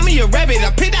hunting, I found me a rabbit, I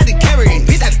picked out the carrot.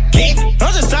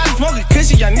 I'm just tired of smoking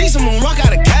cushion, I need someone rock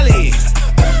out of Cali.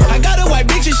 I got a white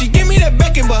bitch and she give me that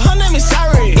Beckett, but her name is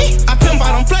Sari. I pimp,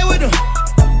 I don't play with them.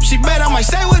 She bet I might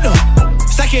stay with them.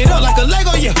 Stack it up like a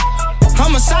Lego, yeah.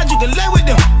 Homicide, you can lay with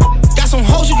them. Got some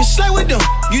hoes, you can slay with them.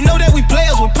 You know that we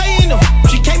players, we're paying them.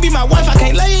 She can't be my wife, I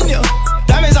can't lay in them.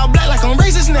 Diamonds all black like I'm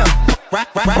racist now.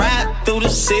 Ride through the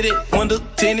city, window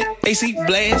tinted, AC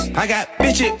blast. I got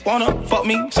bitches wanna fuck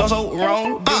me, so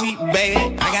wrong, do me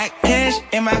bad. I got cash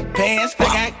in my pants, I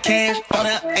got cash on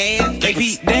her ass. They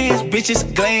beat dance,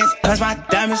 bitches glance, cause my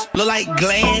diamonds look like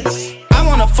glass. I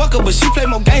wanna fuck her, but she play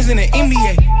more games than the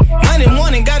NBA. Monday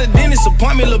morning, got a dentist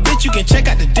appointment, little bitch, you can check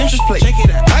out the dentist plate. Check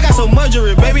it out. I got so much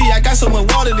jewelry, baby, I got so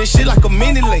much water, this shit like a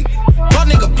mini lake. Fuck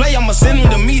nigga play, I'ma send him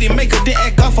to meeting, make a dick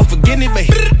act off for forgetting it, babe.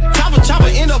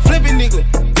 Chopper, end up flipping, nigga.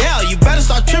 Yeah, you better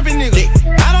start tripping, nigga.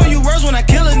 I don't use words when I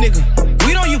kill a nigga.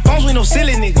 We don't use phones with no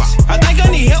silly niggas. I think I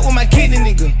need help with my kidney,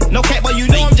 nigga. No cap, but you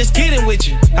know I'm just kidding with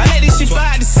you. I let this shit fly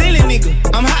out the ceiling, nigga.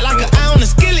 I'm hot like an eye on the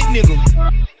skillet, nigga.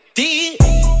 Did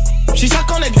she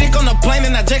suck on that dick on the plane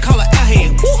and I just call her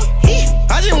airhead.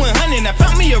 I just went hunting, I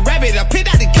found me a rabbit, I picked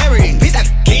out the carrot.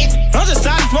 I'm just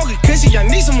tired of smoking cushion, I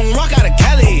need someone rock out of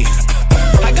Cali.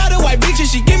 I got a white bitch and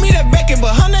she give me that Beckett,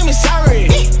 but her name is Sari.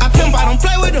 I pimp, I don't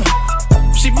play with them.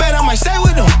 She bet I might stay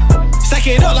with them. Stack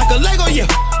it up like a Lego,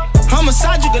 yeah.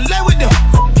 Homicide, you can lay with them.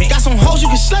 Got some hoes, you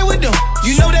can slay with them.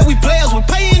 You know that we players, we're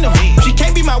paying them. She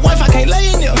can't be my wife, I can't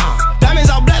lay in them.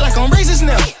 Diamonds all black like I'm racist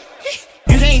now.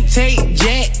 You can't take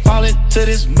Jack, fall into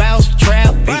this mouse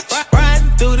trap. Riding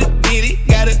through the ditty,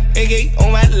 got a AK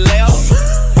on my lap.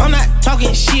 I'm not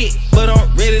talking shit, but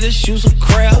I'm ready to shoot some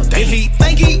crap. If he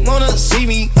think he wanna see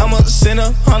me, I'ma send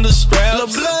a 100 straps. Lil'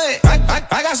 blood,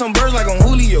 I got some birds like on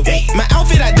Julio. My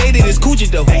outfit I dated is Coochie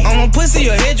though. I'm a pussy,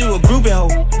 your head, you a groupie hoe.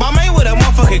 My man with a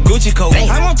motherfucking Gucci coat.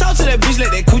 I won't talk to that bitch,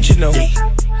 let that Coochie know.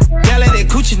 Yeah, let that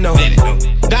Coochie know.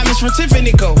 Diamonds from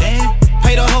Tiffany Co.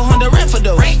 Pay the whole $100 for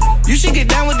those. You should get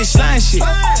down with this slime shit.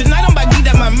 Tonight I'm about to geek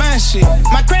up my mind shit.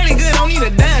 My credit good, don't need a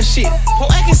dime shit.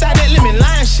 Poac inside that lemon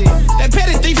lime shit. That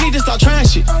petty thief need to start trying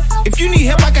shit. If you need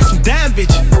help, I got some dime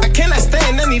bitches. I cannot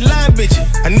stand any line bitches.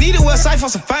 I need a website for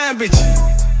some fine bitches.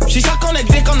 She suck on that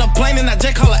dick on the plane and I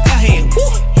just call her airhead.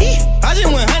 I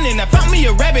just went hunting, I found me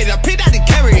a rabbit. I picked out the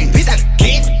carrot, picked out the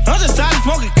cat. I'm just tired of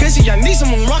smoking cushy. I need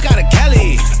someone to rock out a cat.